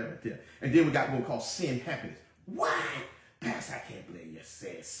can work that right there. And then we got what we call sin happiness. Why? Pastor, I can't believe you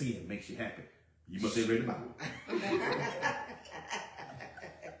said sin makes you happy. You must have read the Bible.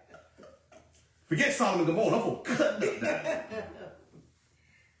 Forget Solomon and Gomorrah. I'm going to cut that down.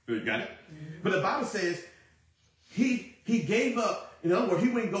 You got it? But the Bible says he gave up. In other words, he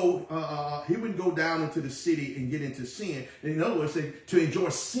wouldn't go down into the city and get into sin. In other words, to enjoy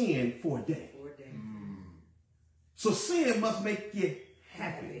sin for a day. So sin must make you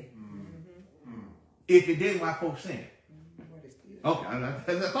happy. If it didn't, why folks sin? Okay, I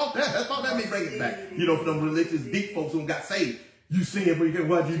thought that may bring it back. You know, for them religious deep folks who got saved, you sin for you.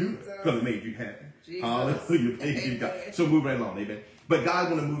 Why'd you do it? Because it made you happy. Hallelujah. Praise you, God. So move right along, amen. But God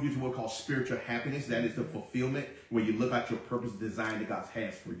want to move you to what's called spiritual happiness. That is the fulfillment where you live out your purpose, design that God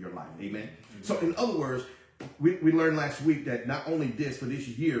has for your life. Amen. So in other words, we learned last week that not only this, for this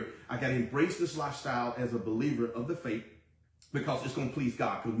year, I got to embrace this lifestyle as a believer of the faith because it's going to please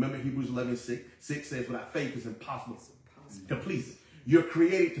God. Because remember Hebrews 11:6 says, without faith it's impossible to please Him. You're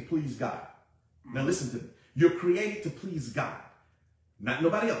created to please God. Now listen to me. You're created to please God, not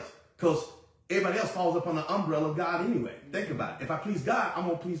nobody else. Because everybody else falls up on the umbrella of God anyway. Think about it. If I please God, I'm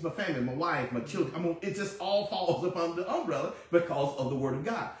going to please my family, my wife, my children. It just all falls up under the umbrella because of the word of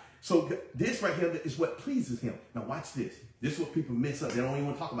God. So this right here is what pleases Him. Now watch this. This is what people mess up. They don't even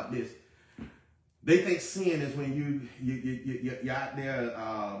want to talk about this. They think sin is when you're out there,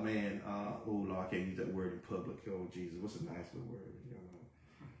 oh Lord, I can't use that word in public. Oh Jesus, what's a nicer word?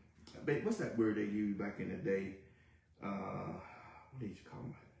 What's that word they used back in the day? What did you call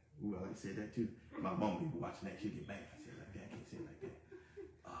it? Ooh, I like to say that too. My mom be watching that. She'll get mad if I say it like that. I can't say it like that.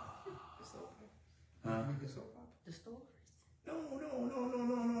 The stories. No.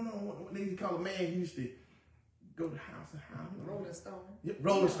 What they used to call a man who used to go to house to house. Rolling Stone. Yeah,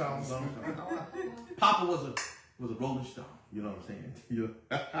 Rolling Stone. Papa was a Rolling Stone. You know what I'm saying?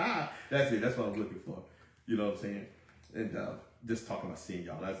 That's it. That's what I'm looking for. You know what I'm saying? And just talking about sin,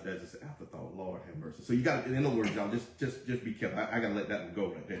 y'all. That's just an afterthought. Lord have mercy. So you got to, in other words, y'all, just be careful. I got to let that one go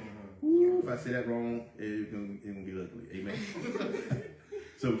right there. Ooh, if I say that wrong, it's gonna get ugly. Amen.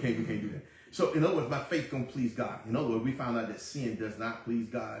 So we can't do that. So in other words, my faith gonna please God. In other words, we found out that sin does not please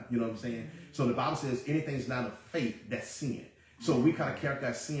God. You know what I'm saying? So the Bible says anything that's not of faith, that's sin. So we kind of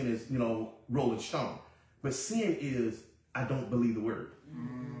characterize sin as, rolling stone. But sin is, I don't believe the word.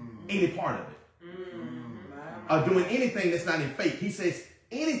 Any part of it. Doing anything that's not in faith. He says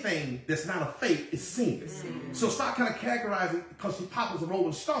anything that's not of faith is sin. So stop kind of categorizing because Papa's a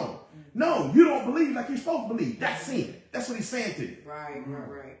rolling stone. No, you don't believe like you're supposed to believe. That's sin. That's what he's saying to you. Right.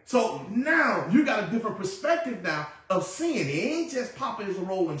 So now you got a different perspective now of sin. It ain't just Papa is a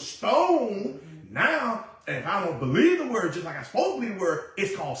rolling stone. Now, if I don't believe the word just like I'm supposed to believe the word,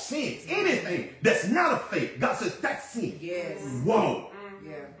 it's called sin. Anything that's not of faith, God says that's sin. Yes. Whoa.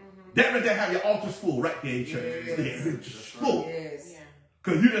 Yeah. That right there have your altars full right there in church. Yes. It's just full. Yes.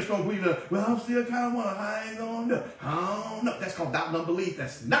 Because you just don't believe well, I'm still kind of wondering, I ain't going to know. I don't know. That's called doubt and unbelief.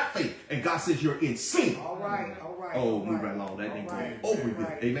 That's not faith. And God says you're in sin. All right. Oh, move right along. That ain't going over with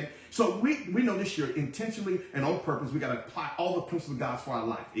it. Amen. So we know this year, intentionally and on purpose, we got to apply all the principles of God for our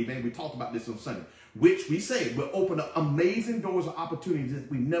life. Amen. We talked about this on Sunday, which we say will open up amazing doors of opportunities that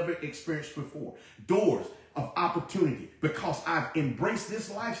we never experienced before. Doors of opportunity, because I've embraced this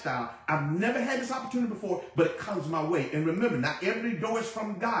lifestyle. I've never had this opportunity before, but it comes my way. And remember, not every door is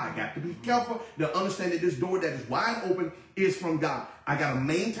from God. I got to be careful to understand that this door that is wide open is from God. I got to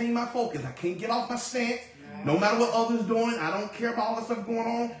maintain my focus. I can't get off my stance. No matter what others doing, I don't care about all the stuff going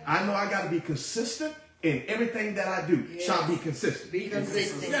on. I know I got to be consistent in everything that I do. Yes. Shall be consistent. Be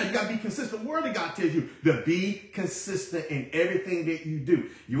consistent. Yeah, you got to be consistent. The word of God tells you to be consistent in everything that you do.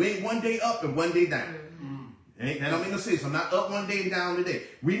 You ain't one day up and one day down. That don't make no sense. I'm not up one day and down today.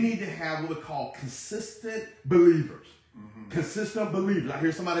 We need to have what we call consistent believers. Consistent believers. I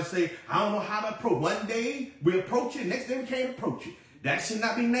hear somebody say, I don't know how to approach. One day we approach it, next day we can't approach it. That should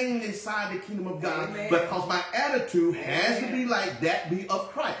not be named inside the kingdom of God. Amen. Because my attitude has to be like that, be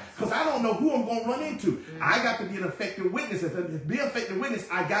of Christ. Because I don't know who I'm going to run into. I got to be an effective witness. If I be an effective witness,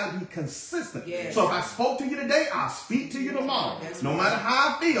 I got to be consistent. Yes. So if I spoke to you today, I'll speak to you tomorrow. That's no matter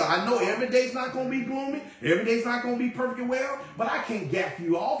how I feel. I know every day's not going to be gloomy. Every day's not going to be perfectly well. But I can't gaff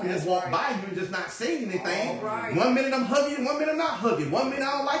you off and just walk by you and just not say anything. Right. 1 minute I'm hugging, 1 minute I'm not hugging. 1 minute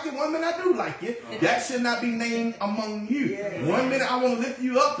I don't like it, 1 minute I do like it. That should not be named among you. Yes. 1 minute I want to lift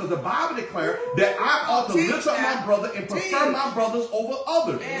you up because the Bible declares that I ought to lift up my brother and prefer my brothers over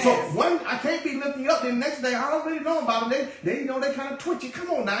others. Yes. So I can't be lifting you up. Then the next day I already know about it. They they kind of twitchy. Come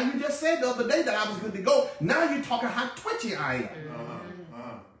on now, you just said the other day that I was good to go. Now you're talking how twitchy I am.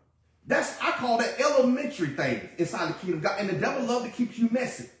 I call that elementary things inside the kingdom of God. And the devil loves to keep you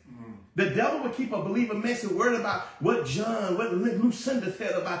messy. The devil would keep a believer messing, worried about what John, what Lucinda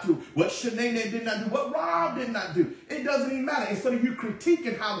said about you, what Shanae did not do, what Rob did not do. It doesn't even matter. Instead of you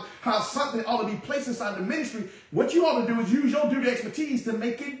critiquing how something ought to be placed inside the ministry, what you ought to do is use your duty expertise to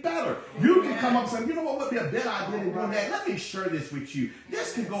make it better. You can come up and say, you know what would be a better idea than doing that? Let me share this with you.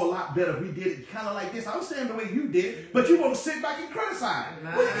 This could go a lot better if we did it kind of like this. I'm saying the way you did, but you want to sit back and criticize.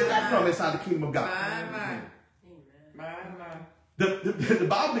 Where do you get that from inside the kingdom of God? The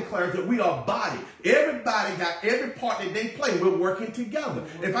Bible declares that we are body. Everybody got every part that they play. We're working together.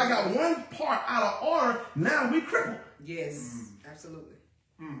 If I got one part out of order, now we crippled. Yes, absolutely.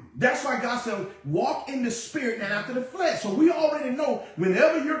 That's why God said, walk in the spirit and after the flesh. So we already know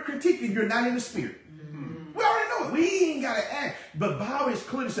whenever you're critiquing, you're not in the spirit. We already know it. We ain't got to act. But the Bible is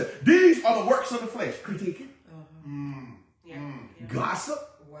clearly said, these are the works of the flesh. Critiquing. Gossip.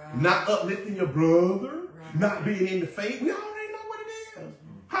 Wow. Not uplifting your brother. Not being in the faith. We already know what it is.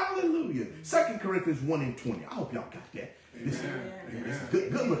 Hallelujah. 2 Corinthians 1:20. I hope y'all got that. This is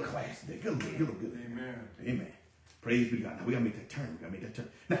good little class today. Good. Amen. Praise be to God. Now we gotta make that turn.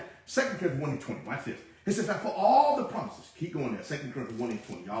 Now, 2 Corinthians 1:20. Watch this. It says that for all the promises, keep going there. 2 Corinthians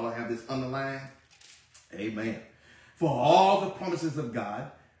 1:20. Y'all have this underlined. Amen. For all the promises of God,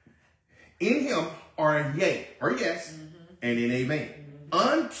 in him are a yea or yes, and an amen.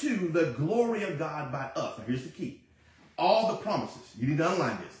 Unto the glory of God by us. Now here's the key. All the promises. You need to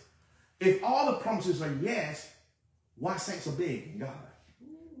underline this. If all the promises are yes, why saints are begging God?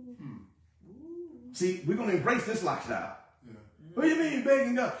 See, we're going to embrace this lifestyle. What do you mean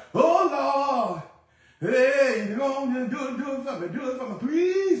begging God? Oh, Lord. Hey, you're going to do it for me. Do it for me.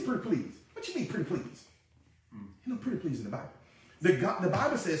 Please, pretty please. What you mean pretty please? You know pretty please in the Bible. The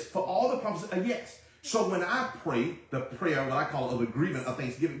Bible says for all the promises are yes. So when I pray the prayer, what I call of agreement of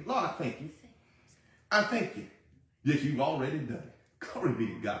thanksgiving, Lord, I thank you. I thank you. Yes, you've already done it. Glory be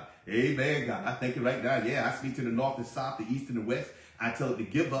to God. Amen, God. I thank you right now. Yeah, I speak to the north, the south, the east, and the west. I tell it to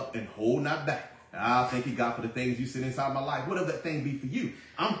give up and hold not back. I thank you, God, for the things you sent inside my life. Whatever that thing be for you,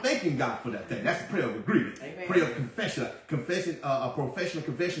 I'm thanking God for that thing. That's a prayer of agreement. Amen. Prayer of confession. A professional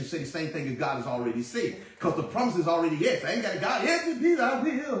confession say the same thing as God has already said. Because the promise is already yes. I ain't got a God. Yes, indeed, I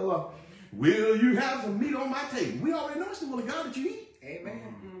will. Will you have some meat on my table? We already know it's the will of God that you eat. Amen.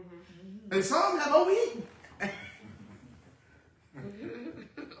 And some have overeaten.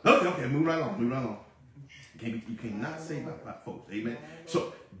 Okay, move right on. You cannot say about folks. Amen.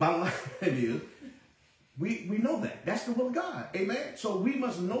 So, bottom line is, we know that. That's the will of God. Amen. So we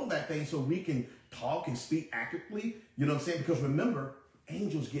must know that thing so we can talk and speak accurately. You know what I'm saying? Because remember,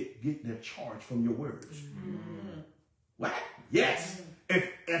 angels get their charge from your words. What? Yes.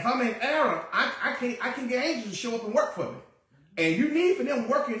 If I'm in error, I can get angels to show up and work for me. And you need for them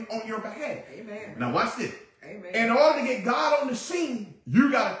working on your behalf. Amen. Now watch this. Amen. In order to get God on the scene,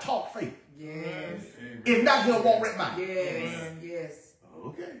 you got to talk faith. Yes. If not, he'll walk right by. Yes. Yes.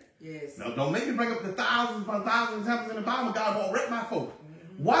 Okay. Yes. Now don't make me bring up the thousands upon thousands of times in the Bible. God walked right by folks.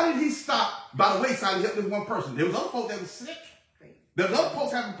 Why did he stop by the wayside and help this one person? There was other folks that was sick. There was other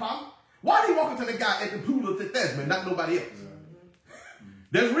folks having problems. Why did he walk into the guy at the pool of Bethesda and not nobody else?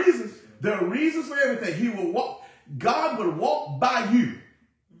 There's reasons. There are reasons for everything. He will walk. God would walk by you.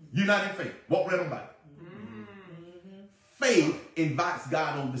 You're not in faith. Walk right on by. Faith invites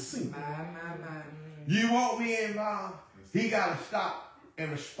God on the scene. You want me involved? He got to stop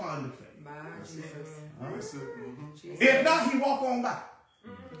and respond to faith. If not, he walk on by.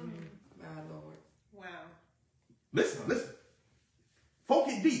 My Lord. Wow. Listen. Folk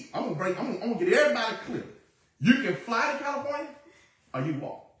get deep. I'm gonna get everybody clear. You can fly to California or you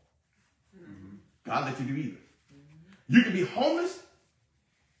walk. God let you do either. You can be homeless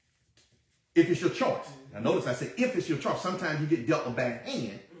if it's your choice. Now notice I said if it's your choice. Sometimes you get dealt a bad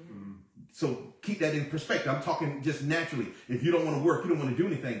hand. So keep that in perspective. I'm talking just naturally. If you don't want to work, you don't want to do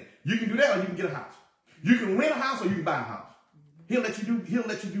anything, you can do that or you can get a house. You can rent a house or you can buy a house. He'll let you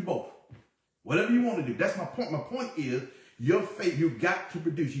do both. Whatever you want to do. That's my point. My point is your faith, you got to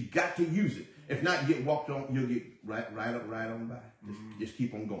produce. You got to use it. If not, you get walked on, you'll get right on by. Just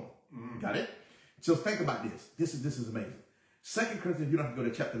keep on going. Got it? So think about this. This is amazing. 2 Corinthians, you don't have to go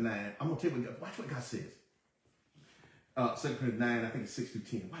to chapter 9. I'm going to tell you watch what God says. 2 Corinthians 9, I think it's 6 through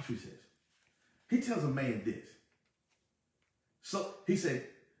 10. Watch what he says. He tells a man this. So he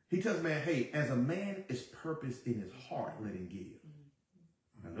tells a man, hey, as a man is purposed in his heart, let him give.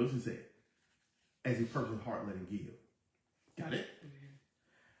 Now notice he said, as he purposed in his heart, let him give. Got it?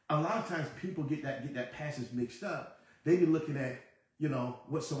 A lot of times people get that passage mixed up. They be looking at,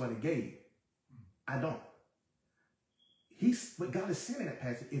 what somebody gave. I don't. But God is saying in that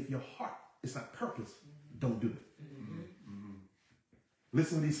passage, if your heart is not purpose, don't do it.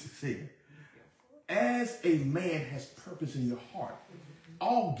 Listen to what he said. As a man has purpose in your heart,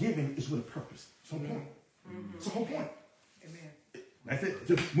 all giving is with a purpose. It's the whole point. It's the whole point. Amen. That's it.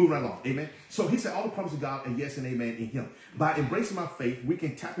 Just move right along. Amen. So he said all the promises of God are yes and amen in him. By embracing my faith, we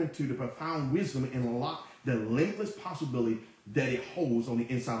can tap into the profound wisdom and unlock the limitless possibility that it holds on the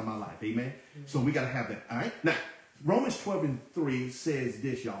inside of my life. Amen. So we got to have that. All right. Now, Romans 12:3 says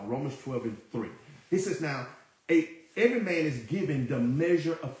this, y'all. Romans 12:3. It says now, every man is given the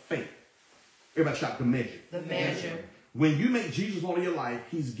measure of faith. Everybody shout the measure. The measure. When you make Jesus Lord of your life,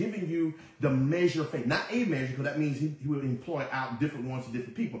 he's giving you the measure of faith. Not a measure, because that means he will employ out different ones to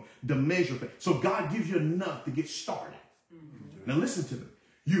different people. The measure of faith. So God gives you enough to get started. Now listen to me.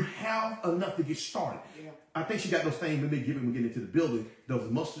 You have enough to get started. Yeah. I think she got those things when they give it when we get into the building. Those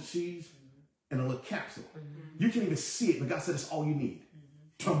mustard seeds and a little capsule. You can't even see it, but God said it's all you need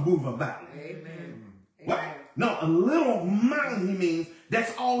to move about. Amen. What? Amen. No, a little amount, he means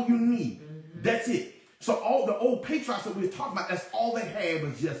that's all you need. That's it. So all the old patriarchs that we were talking about, that's all they had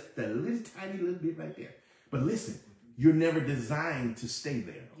was just that little tiny little bit right there. But listen, you're never designed to stay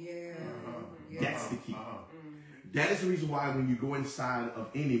there. Yeah. That's the key. That is the reason why when you go inside of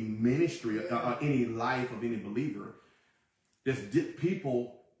any ministry, any life of any believer, there's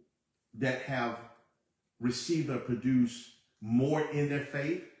people that have received or produced more in their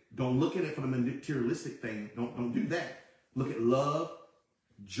faith. Don't look at it from a materialistic thing. Don't do that. Look at love,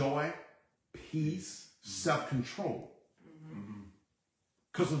 joy, peace, self-control.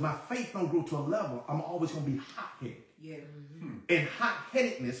 Because if my faith don't grow to a level, I'm always going to be hot-headed. Yeah. And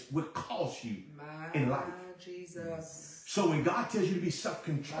hot-headedness will cost you in life. Jesus. So when God tells you to be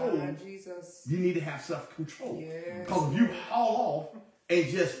self-controlled, Jesus. you need to have self-control. Yes. Because if you haul off and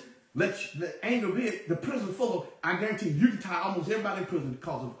just let anger be it, the prison full of, I guarantee you can tie almost everybody in prison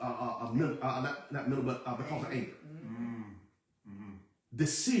because of not mental, but because of anger.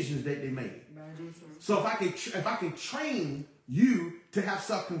 Decisions that they made. So if I can train you to have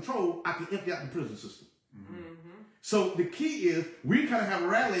self-control, I can empty out the prison system. So the key is we kind of have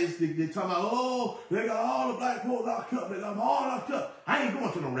rallies. They talk about, oh, they got all the black people locked up. They got them all locked up. I ain't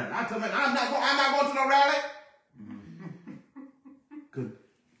going to no rally. I tell them, I'm not going to no rally. Cause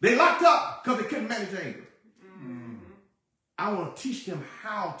they locked up because they couldn't manage anger. I want to teach them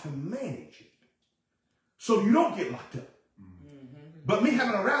how to manage it so you don't get locked up. But me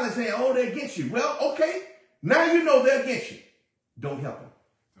having a rally saying, oh, they're against you. Well, okay. Now you know they're against you. Don't help them.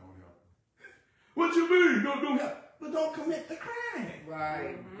 Don't help. What you mean? Don't help. But don't commit the crime.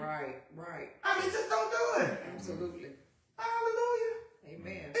 Right. I mean, just don't do it. Absolutely. Hallelujah.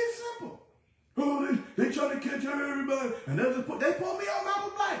 Amen. It's simple. Oh, they try to catch everybody. And they pull me on my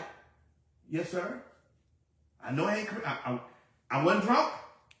black. Yes, sir. I know I wasn't drunk.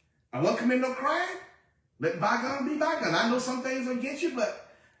 I wasn't committing no crime. Let bygone be bygone. I know some things are against you,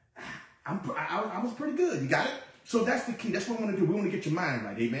 but I was pretty good. You got it? So that's the key. That's what we want to do. We want to get your mind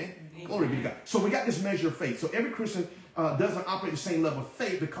right. Amen? Glory be to God. So we got this measure of faith. So every Christian doesn't operate the same level of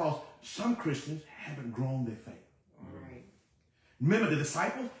faith because some Christians haven't grown their faith. All right. Remember the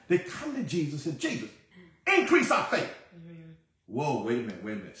disciples? They come to Jesus and said, Jesus, increase our faith. Whoa, wait a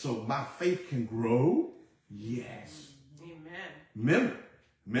minute. So my faith can grow? Yes. Amen.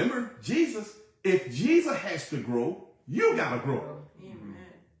 Remember, Jesus, if Jesus has to grow, you got to grow. Amen.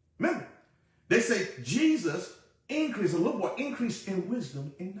 Remember, they say Jesus increased, a little boy increased in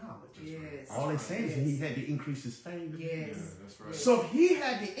wisdom and knowledge. Yes. All they're saying is he had to increase his faith. Yes. That's right. So if he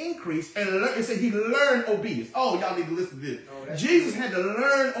had to increase and learn, it said he learned obedience. Oh, y'all need to listen to this. Oh, that's Jesus good. had to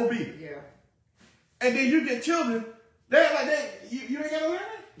learn obedience. Yeah. And then you get children, they're like that. You ain't got to learn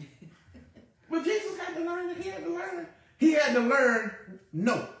it. But Jesus had to learn it. He had to learn. He had to learn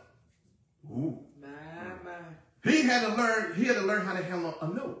no. Ooh. My. He had to learn how to handle a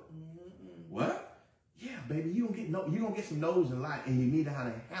no. What? Yeah, baby, you gonna get some no's in life, and you need to know how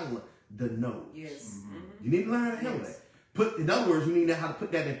to handle the no's. Yes. You need to learn how to handle that. In other words, you need to know how to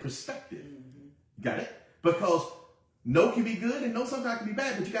put that in perspective. Got it? Because no can be good and no sometimes can be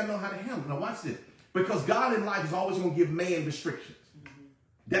bad, but you gotta know how to handle it. Now watch this. Because God in life is always gonna give man restrictions.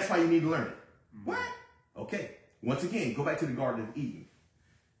 That's why you need to learn it. What? Okay. Once again, go back to the Garden of Eden.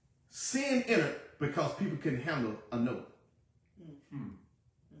 Sin entered because people couldn't handle a no.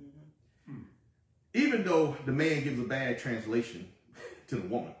 Even though the man gives a bad translation to the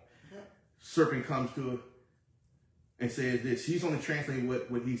woman, serpent comes to her and says this. She's only translating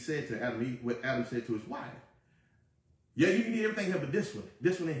what he said to Adam, what Adam said to his wife. Yeah, you can get everything here, but this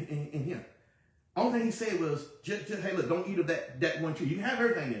one in here. Only thing he said was, just hey, look, don't eat of that one tree. You can have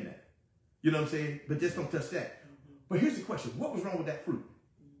everything in that. You know what I'm saying? But just don't touch that. But here's the question. What was wrong with that fruit?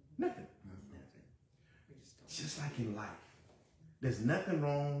 Nothing. Just like in life. There's nothing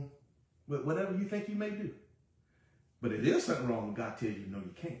wrong with whatever you think you may do. But it is something wrong when God tells you, no,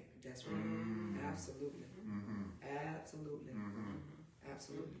 you can't. That's right. Absolutely. Absolutely.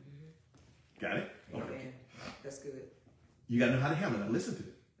 Absolutely. Got it? Okay. Amen. That's good. You got to know how to handle it. Listen to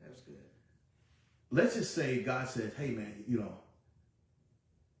it. That's good. Let's just say God says, hey, man, you know,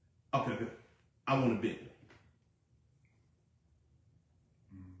 okay, good. I want a Bentley.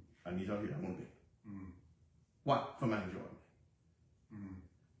 I need y'all to hear. I want a Bentley. Why? For my enjoyment.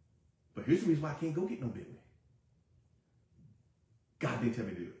 But here's the reason why I can't go get no Bentley. God didn't tell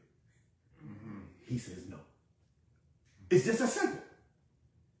me to do it. He says no. It's just that simple.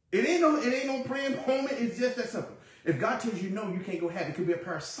 It ain't no praying moment. It's just that simple. If God tells you no, you can't go have it. It could be a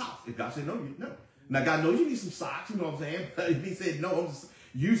pair of socks. If God said no, you no. Now God knows you need some socks. You know what I'm saying? But if He said no, I'm just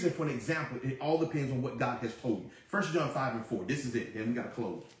using it for an example. It all depends on what God has told you. 1 John 5:4. This is it. Then we got to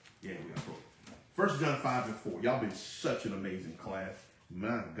close. Yeah, we got to close. 1 John 5:4. Y'all been such an amazing class.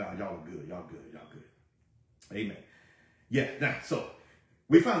 My God, y'all are good. Y'all good. Y'all good. Amen. Yeah. Now, so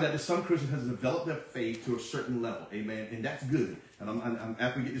we found out that some Christians has developed their faith to a certain level. Amen. And that's good. And I'm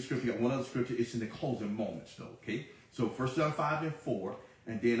after we get this scripture, I got one other scripture. It's in the closing moments, though. Okay. So 1 John 5:4,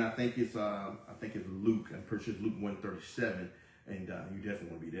 and then I think it's Luke. I'm pretty sure it's Luke 1:37, and you definitely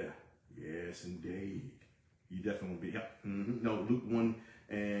want to be there. Yes, indeed. You definitely want to be. Yep. No, Luke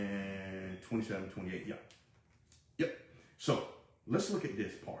 1:27-28. Yep. Yep. So let's look at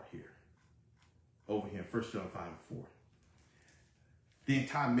this part here. Over here, 1 John 5:4. The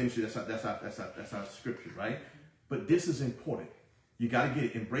entire ministry, that's our scripture, right? But this is important. You got to get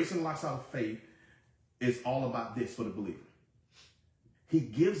it. Embracing the lifestyle of faith is all about this for the believer. He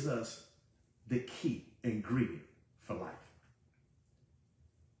gives us the key ingredient for life.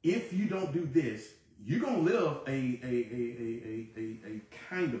 If you don't do this, you're going to live a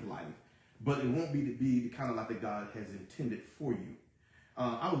kind of life, but it won't be the kind of life that God has intended for you.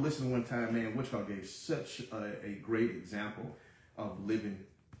 I was listening one time, man, Wichita gave such a great example of living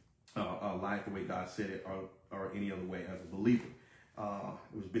a life the way God said it, or any other way as a believer.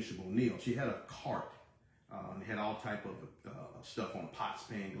 It was Bishop O'Neill. She had a cart. And had all type of stuff on, pots,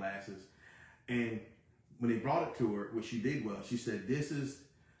 pan, glasses. And when they brought it to her, what she did was, she said, this is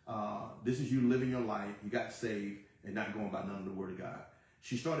you living your life. You got saved and not going by none of the word of God.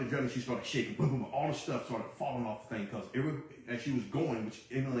 She started drumming. She started shaking. Boom, boom, all the stuff started falling off the thing because as she was going, which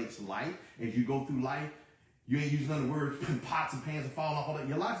emulates life, as you go through life, you ain't using other words, pots and pans are falling off all that.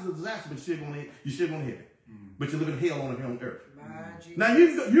 Your life is a disaster, but you're still going to heaven. But you live in hell on earth. Now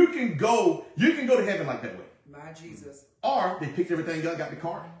you can go to heaven like that way. My Jesus. Or they picked everything up, got the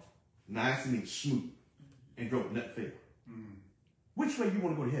car, nice and smooth, and drove, nothing failed. Which way you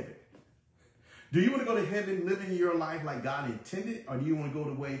want to go to heaven? Do you want to go to heaven living your life like God intended, or do you want to go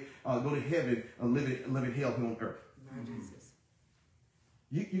to heaven and live in hell here on earth? My Jesus.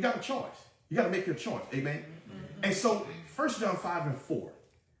 You got a choice. You got to make your choice. Amen. And so 1 John 5:4,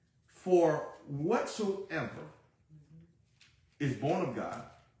 for whatsoever is born of God,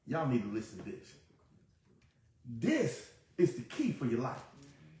 y'all need to listen to this. This is the key for your life.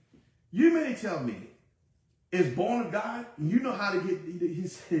 You may tell me is born of God, and you know how to get, he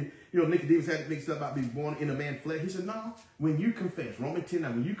said, Nicodemus had mixed up about being born in a man's flesh. He said, no, when you confess, Romans 10:9,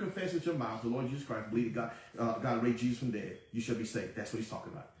 when you confess with your mouth the Lord Jesus Christ, believe that God raised Jesus from the dead, you shall be saved. That's what he's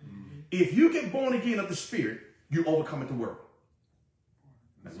talking about. If you get born again of the Spirit, you overcome the world.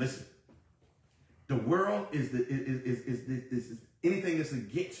 Now listen, the world is anything that's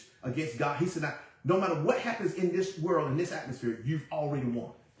against God. He said, no matter what happens in this world, in this atmosphere, you've already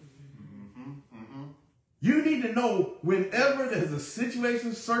won. You need to know whenever there's a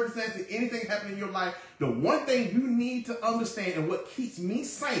situation, circumstance, anything happening in your life, the one thing you need to understand and what keeps me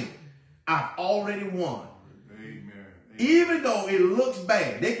sane, I've already won. Amen. Even though it looks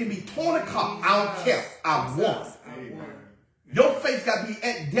bad, they can be torn apart. I don't care. I've won. Amen. Your faith got to be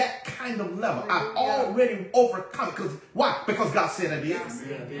at that kind of level. I've already overcome it. Because why? Because God said I did.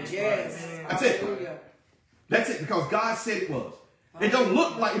 Yes. That's it. That's it. Because God said it was. It don't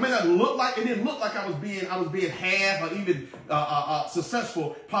look like, it may not look like, it didn't look like I was being half or even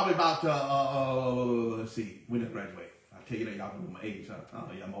successful. Probably about let's see, when did I graduate? I'll tell you that, y'all know my age.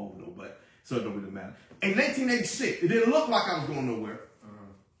 I'm old though, but so it don't really matter. In 1986, it didn't look like I was going nowhere.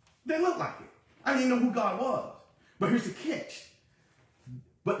 Didn't look like it. I didn't even know who God was. But here's the catch.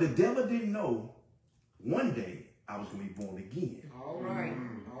 But the devil didn't know one day I was going to be born again. All right.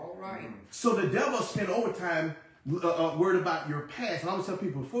 All right. So the devil spent overtime worried about your past. And I always tell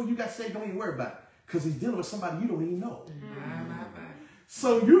people, before you got saved, don't even worry about it. Because he's dealing with somebody you don't even know.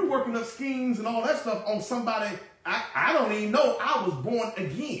 So you're working up schemes and all that stuff on somebody I don't even know I was born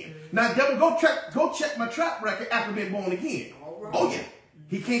again. Now, devil, go check my track record after being born again. All Oh, yeah.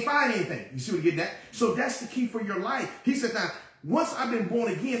 He can't find anything. You see what he getting at? So that's the key for your life. He said, now, once I've been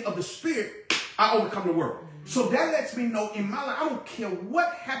born again of the Spirit, I overcome the world. So that lets me know in my life, I don't care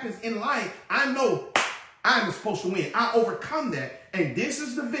what happens in life, I know I'm supposed to win. I overcome that. And this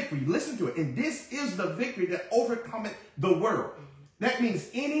is the victory. Listen to it. And this is the victory that overcometh the world. That means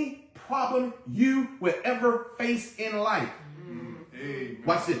any problem you will ever face in life.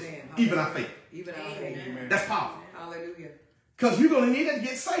 Watch this. Even our faith. Even our faith. That's powerful. Hallelujah. Because you're going to need it to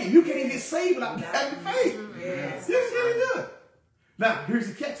get saved. You can't even get saved without having faith. Yes. This is really good. Now, here's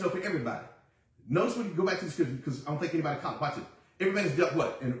the catch though for everybody. Notice when you go back to the scripture, because I don't think anybody caught it. Watch it. Everybody's dealt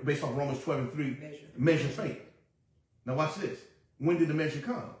what? And based off Romans 12 and 3, measure faith. Now watch this. When did the measure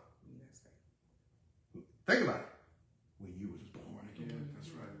come? Think about it. When you was born again. That's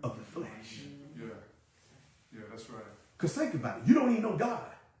right. Of the flesh. Yeah, that's right. Because think about it. You don't even know God.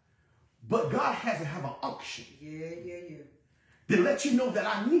 But God has to have an unction. Yeah. To let you know that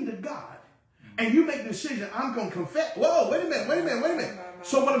I need a God. And you make the decision, I'm going to confess. Whoa, wait a minute.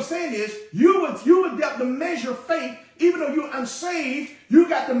 So what I'm saying is, you would dealt the measure of faith, even though you're unsaved, you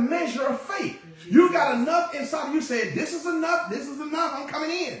got the measure of faith. You got enough inside of you said, this is enough, I'm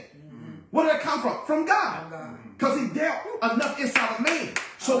coming in. Where did it come from? From God. Because he dealt enough inside of man.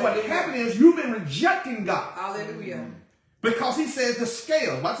 So what happened is, you've been rejecting God. Hallelujah. Because he says the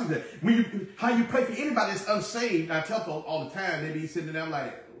scale. Watch this. How you pray for anybody that's unsaved, I tell folks all the time, they be sitting there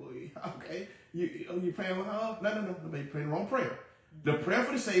like, okay, you praying with her? No, you're praying the wrong prayer. The prayer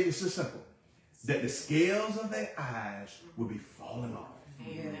for the saved is so simple. That the scales of their eyes will be falling off.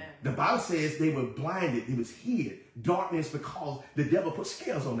 Amen. The Bible says they were blinded. It was hid. Darkness because the devil put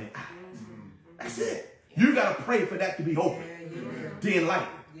scales on their eyes. That's it. You got to pray for that to be open. To enlighten.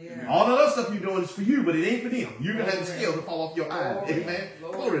 All the other stuff you're doing is for you, but it ain't for them. You're going to have the scales to fall off your eyes. Amen.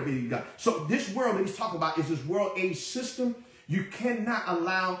 Glory be to God. So this world that he's talking about is this world age system. You cannot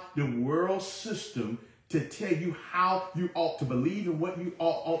allow the world system to tell you how you ought to believe and what you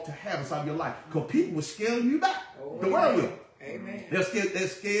ought to have inside your life. Because people will scale you back. The world will. Amen. They'll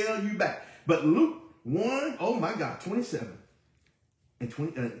scale you back. But Luke 1, oh my God, 27 and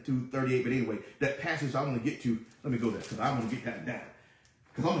 20 to 38. But anyway, that passage I want to get to, let me go there because I want to get that down.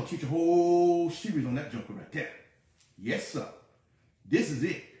 Because I'm going to teach a whole series on that joker right there. Yes, sir. This is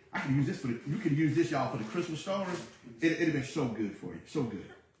it. I can use this you can use this, y'all, for the Christmas story. It'd have been so good for you. So good.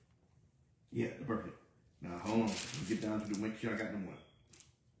 Yeah, the birthday. Now, hold on. Let me get down to make sure I got the one.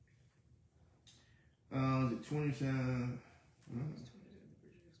 Is it 27?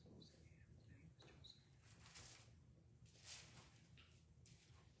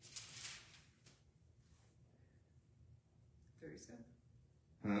 37.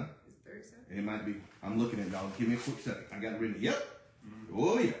 Huh? Is it 37? It might be. I'm looking at y'all. Give me a quick second. I got it written. Yep.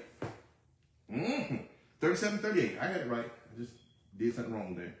 Oh, yeah. 37, 38. I got it right. I just did something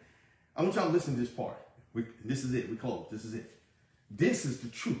wrong there. I want y'all to listen to this part. This is it. We close. This is it. This is the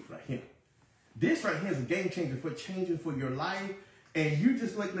truth right here. This right here is a game changer for changing for your life. And you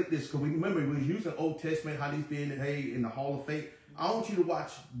just like this, because we remember we was using Old Testament, how these being in the Hall of Faith. I want you to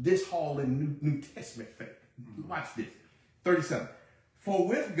watch this hall in New Testament faith. Watch this. 37. For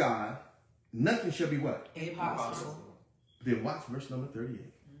with God, nothing shall be what? Impossible. Then watch verse number 38.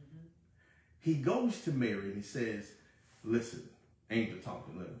 He goes to Mary and he says, listen, angel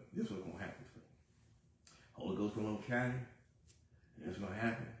talking, look, this is what's going to happen. Holy Ghost going to carry. It's going to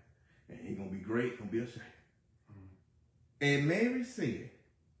happen. And he's going to be great. Going to be a shame. And Mary said,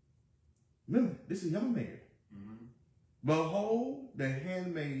 remember, this is young Mary. Behold, the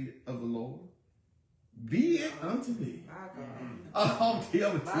handmaid of the Lord, be it unto thee. Oh,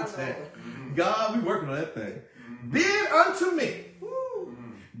 tell me that. God, we working on that thing. Be it unto me.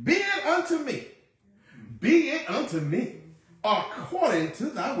 Be it unto me. Be it unto me. According to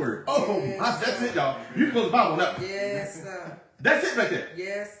thy word. Oh, yes, that's it, y'all. You close the Bible up. Yes, sir. That's it right there.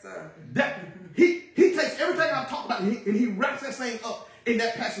 Yes, sir. That he takes everything I've talked about and he wraps that thing up in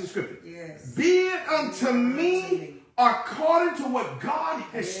that passage of scripture. Yes. Be it unto me according to what God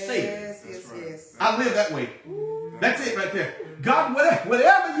has said. Yes. I live that way. That's it right there. God,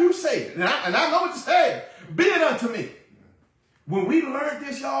 whatever you say, and I know what you said, be it unto me. When we learned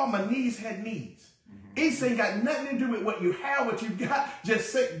this, y'all, my knees had needs. It ain't got nothing to do with what you have, what you got.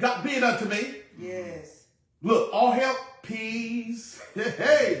 Just say, God, be it unto me. Yes. Look, all help, peace.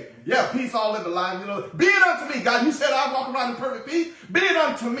 Hey, yeah, peace all in the line. You know, be it unto me, God. You said I walk around in perfect peace. Be it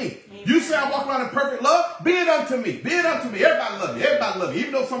unto me. Amen. You said I walk around in perfect love. Be it unto me. Be it unto me. Everybody love you. Everybody love you.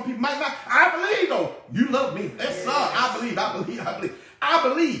 Even though some people might not. I believe, though. You love me. That's I believe. I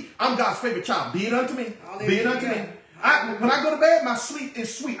believe. I'm God's favorite child. Be it unto me. Hallelujah. Be it unto me. When I go to bed, my sleep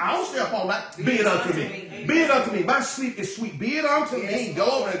is sweet. I don't stay up all night. Be it unto me. Be it unto me. My sleep is sweet. Be it unto me.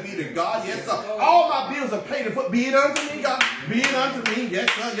 Glory be to God. Yes, sir. All my bills are paid. Be it unto me, God. Be it unto me. Yes,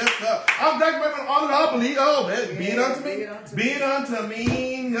 sir. Yes, sir. I'm decorating all the unbelief. Oh, man. Be it unto me. Be it unto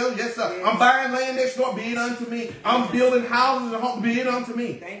me. Yes, sir. I'm buying land next door. Be it unto me. I'm building houses and homes. Be it unto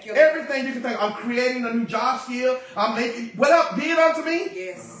me. Thank you. Everything you can think. I'm creating a new job skill. I'm making. What up? Be it unto me.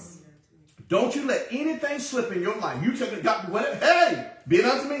 Yes. Don't you let anything slip in your life. You take it, got whatever. Hey, be it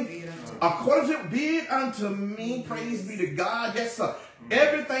unto me. Be it unto me. According to be it unto me. Praise be to God. Yes, sir.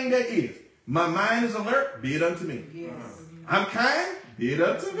 Everything that is. My mind is alert. Be it unto me. Yes. I'm kind. Be it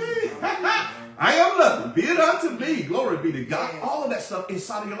unto me. I am loving. Be it unto me. Glory be to God. Yes. All of that stuff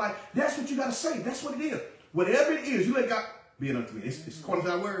inside of your life. That's what you got to say. That's what it is. Whatever it is, you let God be it unto me. It's according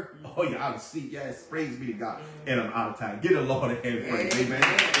to that word. Oh, you're out of seat. Yes. Praise be to God. And I'm out of time. Give the Lord a hand praise. Amen.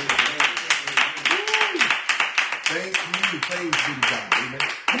 Thank you. Praise be to God. Amen.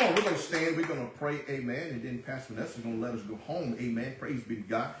 Come on, we're going to stand. We're going to pray. Amen. And then Pastor Vanessa is going to let us go home. Amen. Praise be to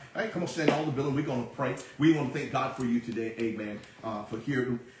God. All right, come on, stand all the building. We're going to pray. We want to thank God for you today. Amen. For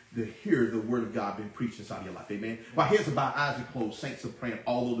hear the word of God being preached inside of your life. Amen. While heads are bowed, eyes are closed, saints are praying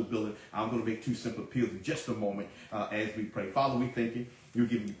all over the building. I'm going to make two simple appeals in just a moment as we pray. Father, we thank you. We're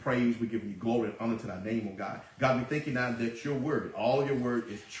giving you praise. We're giving you glory and honor to thy name, oh God. God, we thank you now that your word, all your word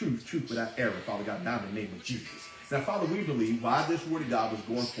is truth, truth without error, Father God, now in the name of Jesus. Now, Father, we believe while this word of God was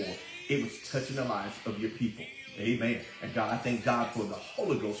going forth, it was touching the lives of your people. Amen. And God, I thank God for the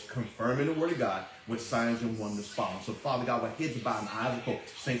Holy Ghost confirming the word of God with signs and wonders following. So, Father God, while heads are bowed and eyes are closed,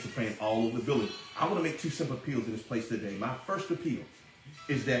 saints are praying all over the building, I want to make two simple appeals in this place today. My first appeal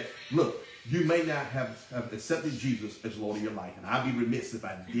is that, look, you may not have accepted Jesus as Lord of your life. And I'd be remiss if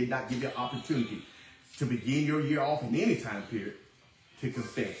I did not give you an opportunity to begin your year off in any time period to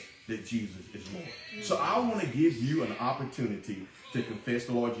confess that Jesus is Lord. So I want to give you an opportunity to confess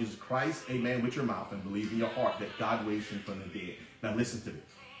the Lord Jesus Christ, amen, with your mouth and believe in your heart that God raised him from the dead. Now listen to me.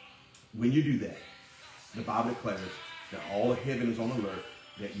 When you do that, the Bible declares that all of heaven is on alert,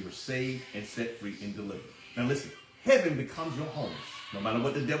 that you are saved and set free and delivered. Now listen, heaven becomes your home. No matter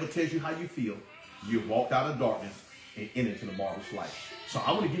what the devil tells you how you feel, you walked out of darkness and enter into the marvelous light. So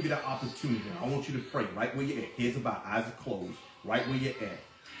I want to give you that opportunity. I want you to pray right where you're at. Heads are bowed, eyes are closed, right where you're at,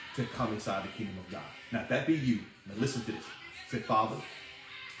 to come inside the kingdom of God. Now, if that be you, now listen to this. Say, Father,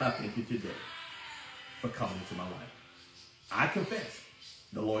 I thank you today for coming into my life. I confess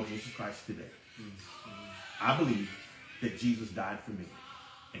the Lord Jesus Christ today. I believe that Jesus died for me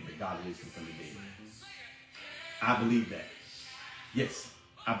and that God raised him from the dead. I believe that. Yes,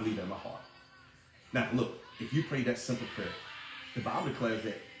 I believe that in my heart. Now, look, if you pray that simple prayer, the Bible declares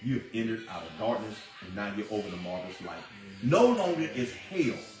that you have entered out of darkness and now you're over the marvelous light. No longer is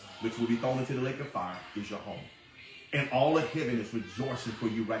hell, which will be thrown into the lake of fire, is your home. And all of heaven is rejoicing for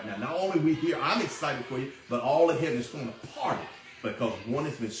you right now. Not only are we here, I'm excited for you, but all of heaven is going to party because one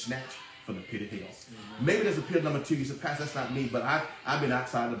has been snatched from the pit of hell. Maybe there's appeal number 2. You said, Pastor, that's not me, but I've been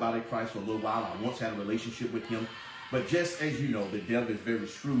outside of the body of Christ for a little while. I once had a relationship with him. But just as you know, the devil is very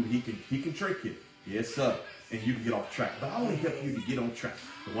shrewd. He can trick you. Yes, sir. And you can get off track. But I want to help you to get on track.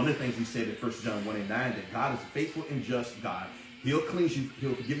 But one of the things he said in 1 John 1:9, that God is a faithful and just God. He'll cleanse you.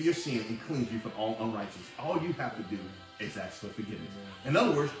 He'll forgive you your sin and cleanse you from all unrighteousness. All you have to do is ask for forgiveness. In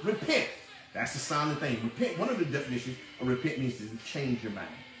other words, repent. That's the sound of the thing. Repent. One of the definitions of repent means to change your mind.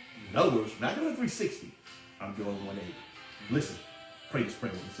 In other words, not doing 360. I'm doing 180. Listen. Pray this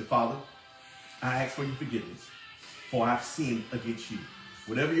prayer with me. Say, Father, I ask for your forgiveness, for I've sinned against you.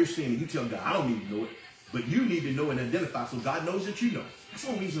 Whatever you're sinning, you tell God, I don't need to know it, but you need to know and identify so God knows that you know. That's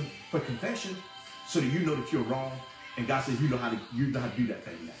the reason for confession, so that you know that you're wrong, and God says you know how to do that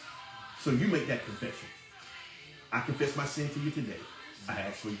thing now. So you make that confession. I confess my sin to you today. I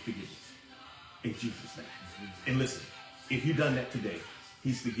ask for your forgiveness in Jesus' name. And listen, if you've done that today,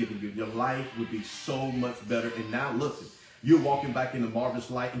 he's forgiven you. Your life would be so much better. And now listen, you're walking back in the marvelous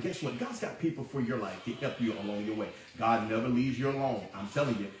light. And guess what? God's got people for your life to help you along your way. God never leaves you alone. I'm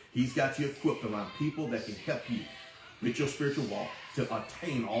telling you, he's got you equipped around people that can help you with your spiritual walk to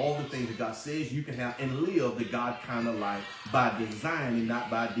attain all the things that God says you can have and live the God kind of life by design and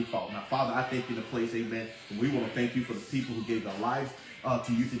not by default. Now, Father, I thank you in the place, amen. And we want to thank you for the people who gave their lives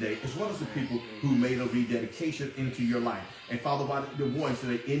to you today, as well as the people who made a rededication into your life. And Father, while the ones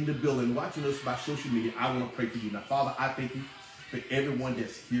that are in the building watching us by social media, I want to pray for you. Now, Father, I thank you for everyone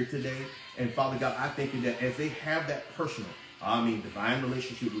that's here today. And Father God, I thank you that as they have that personal, divine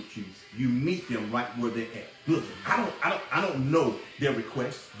relationship with you, you meet them right where they're at. Look, I don't know their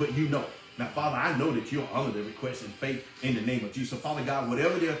request, but you know. Now, Father, I know that you'll honor the request in faith in the name of Jesus. So, Father God,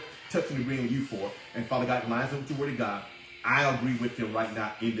 whatever they're touching and agreeing with you for, and Father God, lines up with your word of God, I agree with them right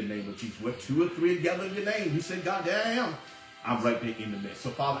now in the name of Jesus. Where 2 or 3 together in your name, you said, God, there I am. I'm right there in the midst.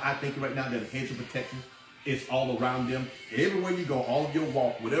 So, Father, I thank you right now that a hedge of protection is all around them. Everywhere you go, all of your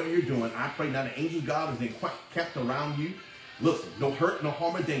walk, whatever you're doing, I pray now the angels of God is kept around you. Listen, no hurt, no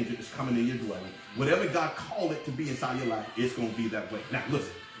harm, or danger is coming in your dwelling. Whatever God called it to be inside your life, it's going to be that way. Now,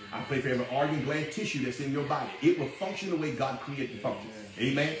 listen, I pray for every organ, gland, tissue that's in your body. It will function the way God created it to function.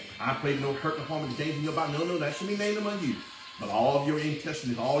 Amen. I pray no hurt, no harm, or danger in your body. No, that should be named among you. But all of your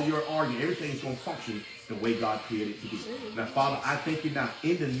intestines, all your organs, everything is going to function the way God created it to be. Now, Father, I thank you now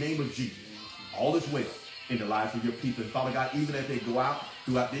in the name of Jesus. All is well in the lives of your people. And Father God, even as they go out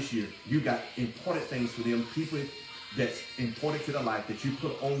throughout this year, you got important things for them, people that's important to their life that you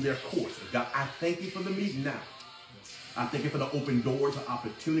put on their course. God, I thank you for the meeting now. I thank you for the open doors and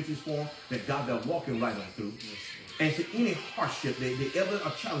opportunities for them that God, they're walking right on through. And to any hardship they ever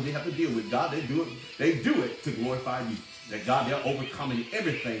a challenge they have to deal with, God, they do it to glorify you. That God, they're overcoming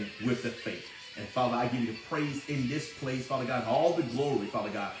everything with the faith. And Father, I give you the praise in this place, Father God, all the glory, Father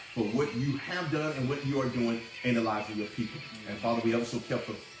God, for what you have done and what you are doing in the lives of your people. And Father, we are so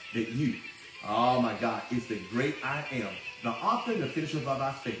careful that you, oh my God, is the great I am, the author and the finisher of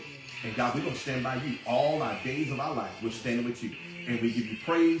our faith. And God, we're going to stand by you all our days of our life. We're standing with you. And we give you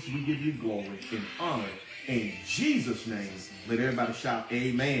praise, we give you glory and honor. In Jesus' name, let everybody shout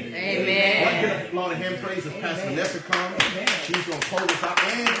amen. Amen. I want to get a lot of hand praise as Pastor Vanessa comes. She's going to close us out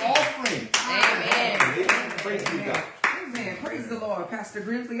and offering. Amen. Praise you, God. Amen. Praise the Lord, Pastor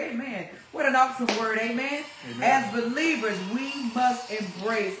Grimsley. Amen. What an awesome word. Amen. As believers, we must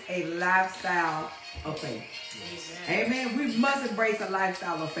embrace a lifestyle of faith. Amen. We must embrace a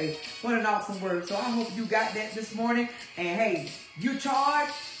lifestyle of faith. What an awesome word. So I hope you got that this morning. And hey, you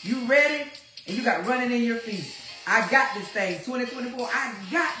charged, you ready, and you got running in your feet. I got this thing. 2024, I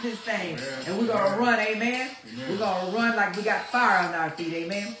got this thing. And we're going to run, amen? We're going to run like we got fire on our feet,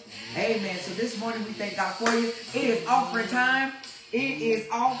 amen? Amen. So this morning we thank God for you. It is offering time. It is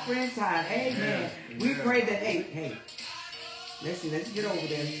offering time. Amen. We pray that, hey, let's see, let's get over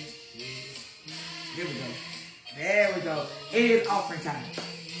there. Here we go. There we go. It is offering time.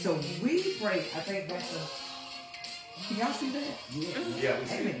 So we pray, I think that's can y'all see that? Yeah, we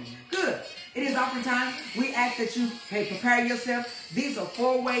see. Amen. Good. It is offering time. We ask that you, prepare yourself. These are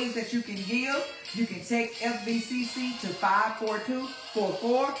 4 ways that you can give. You can text FBCC to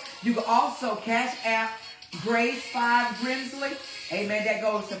 54244. You can also cash app Grace 5 Grimsley. Amen. That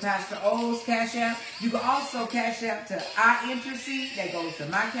goes to Pastor O's cash app. You can also cash app to I Intercede. That goes to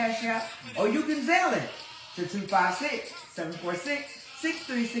my cash app. Or you can Zelle it to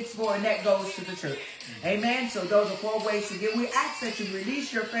 256-746-6364, and that goes to the church. Amen. So those are 4 ways to give. We ask that you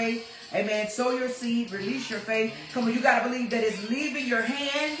release your faith. Amen. Sow your seed. Release your faith. Come on, you got to believe that it's leaving your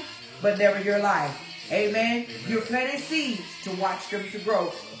hand, but never your life. Amen. You're planting seeds to watch them to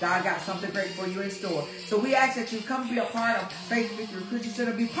grow. God got something great for you in store. So we ask that you come be a part of Faith Victory Christian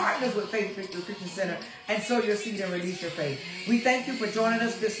Center. Be partners with Faith Victory Christian Center and sow your seed and release your faith. We thank you for joining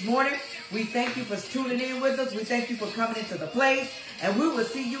us this morning. We thank you for tuning in with us. We thank you for coming into the place. And we will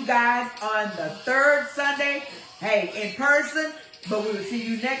see you guys on the 3rd Sunday, in person. But we will see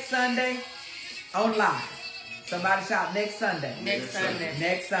you next Sunday on live. Somebody shout next Sunday. Next Sunday.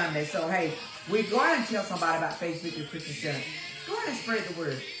 Next Sunday. So, we go ahead and tell somebody about Faith Victory Christian Center. Go ahead and spread the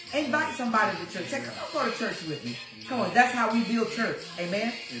word. Invite somebody to church. Say, come go to church with me. Come on, that's how we build church.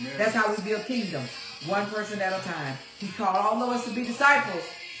 Amen? That's how we build kingdom. One person at a time. He called all of us to be disciples.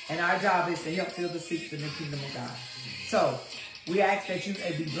 And our job is to help fill the seats in the kingdom of God. So, we ask that you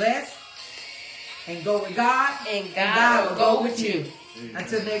be blessed and go with God. And God will go with you.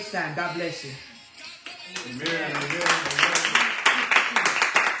 Until next time, God bless you. Amen.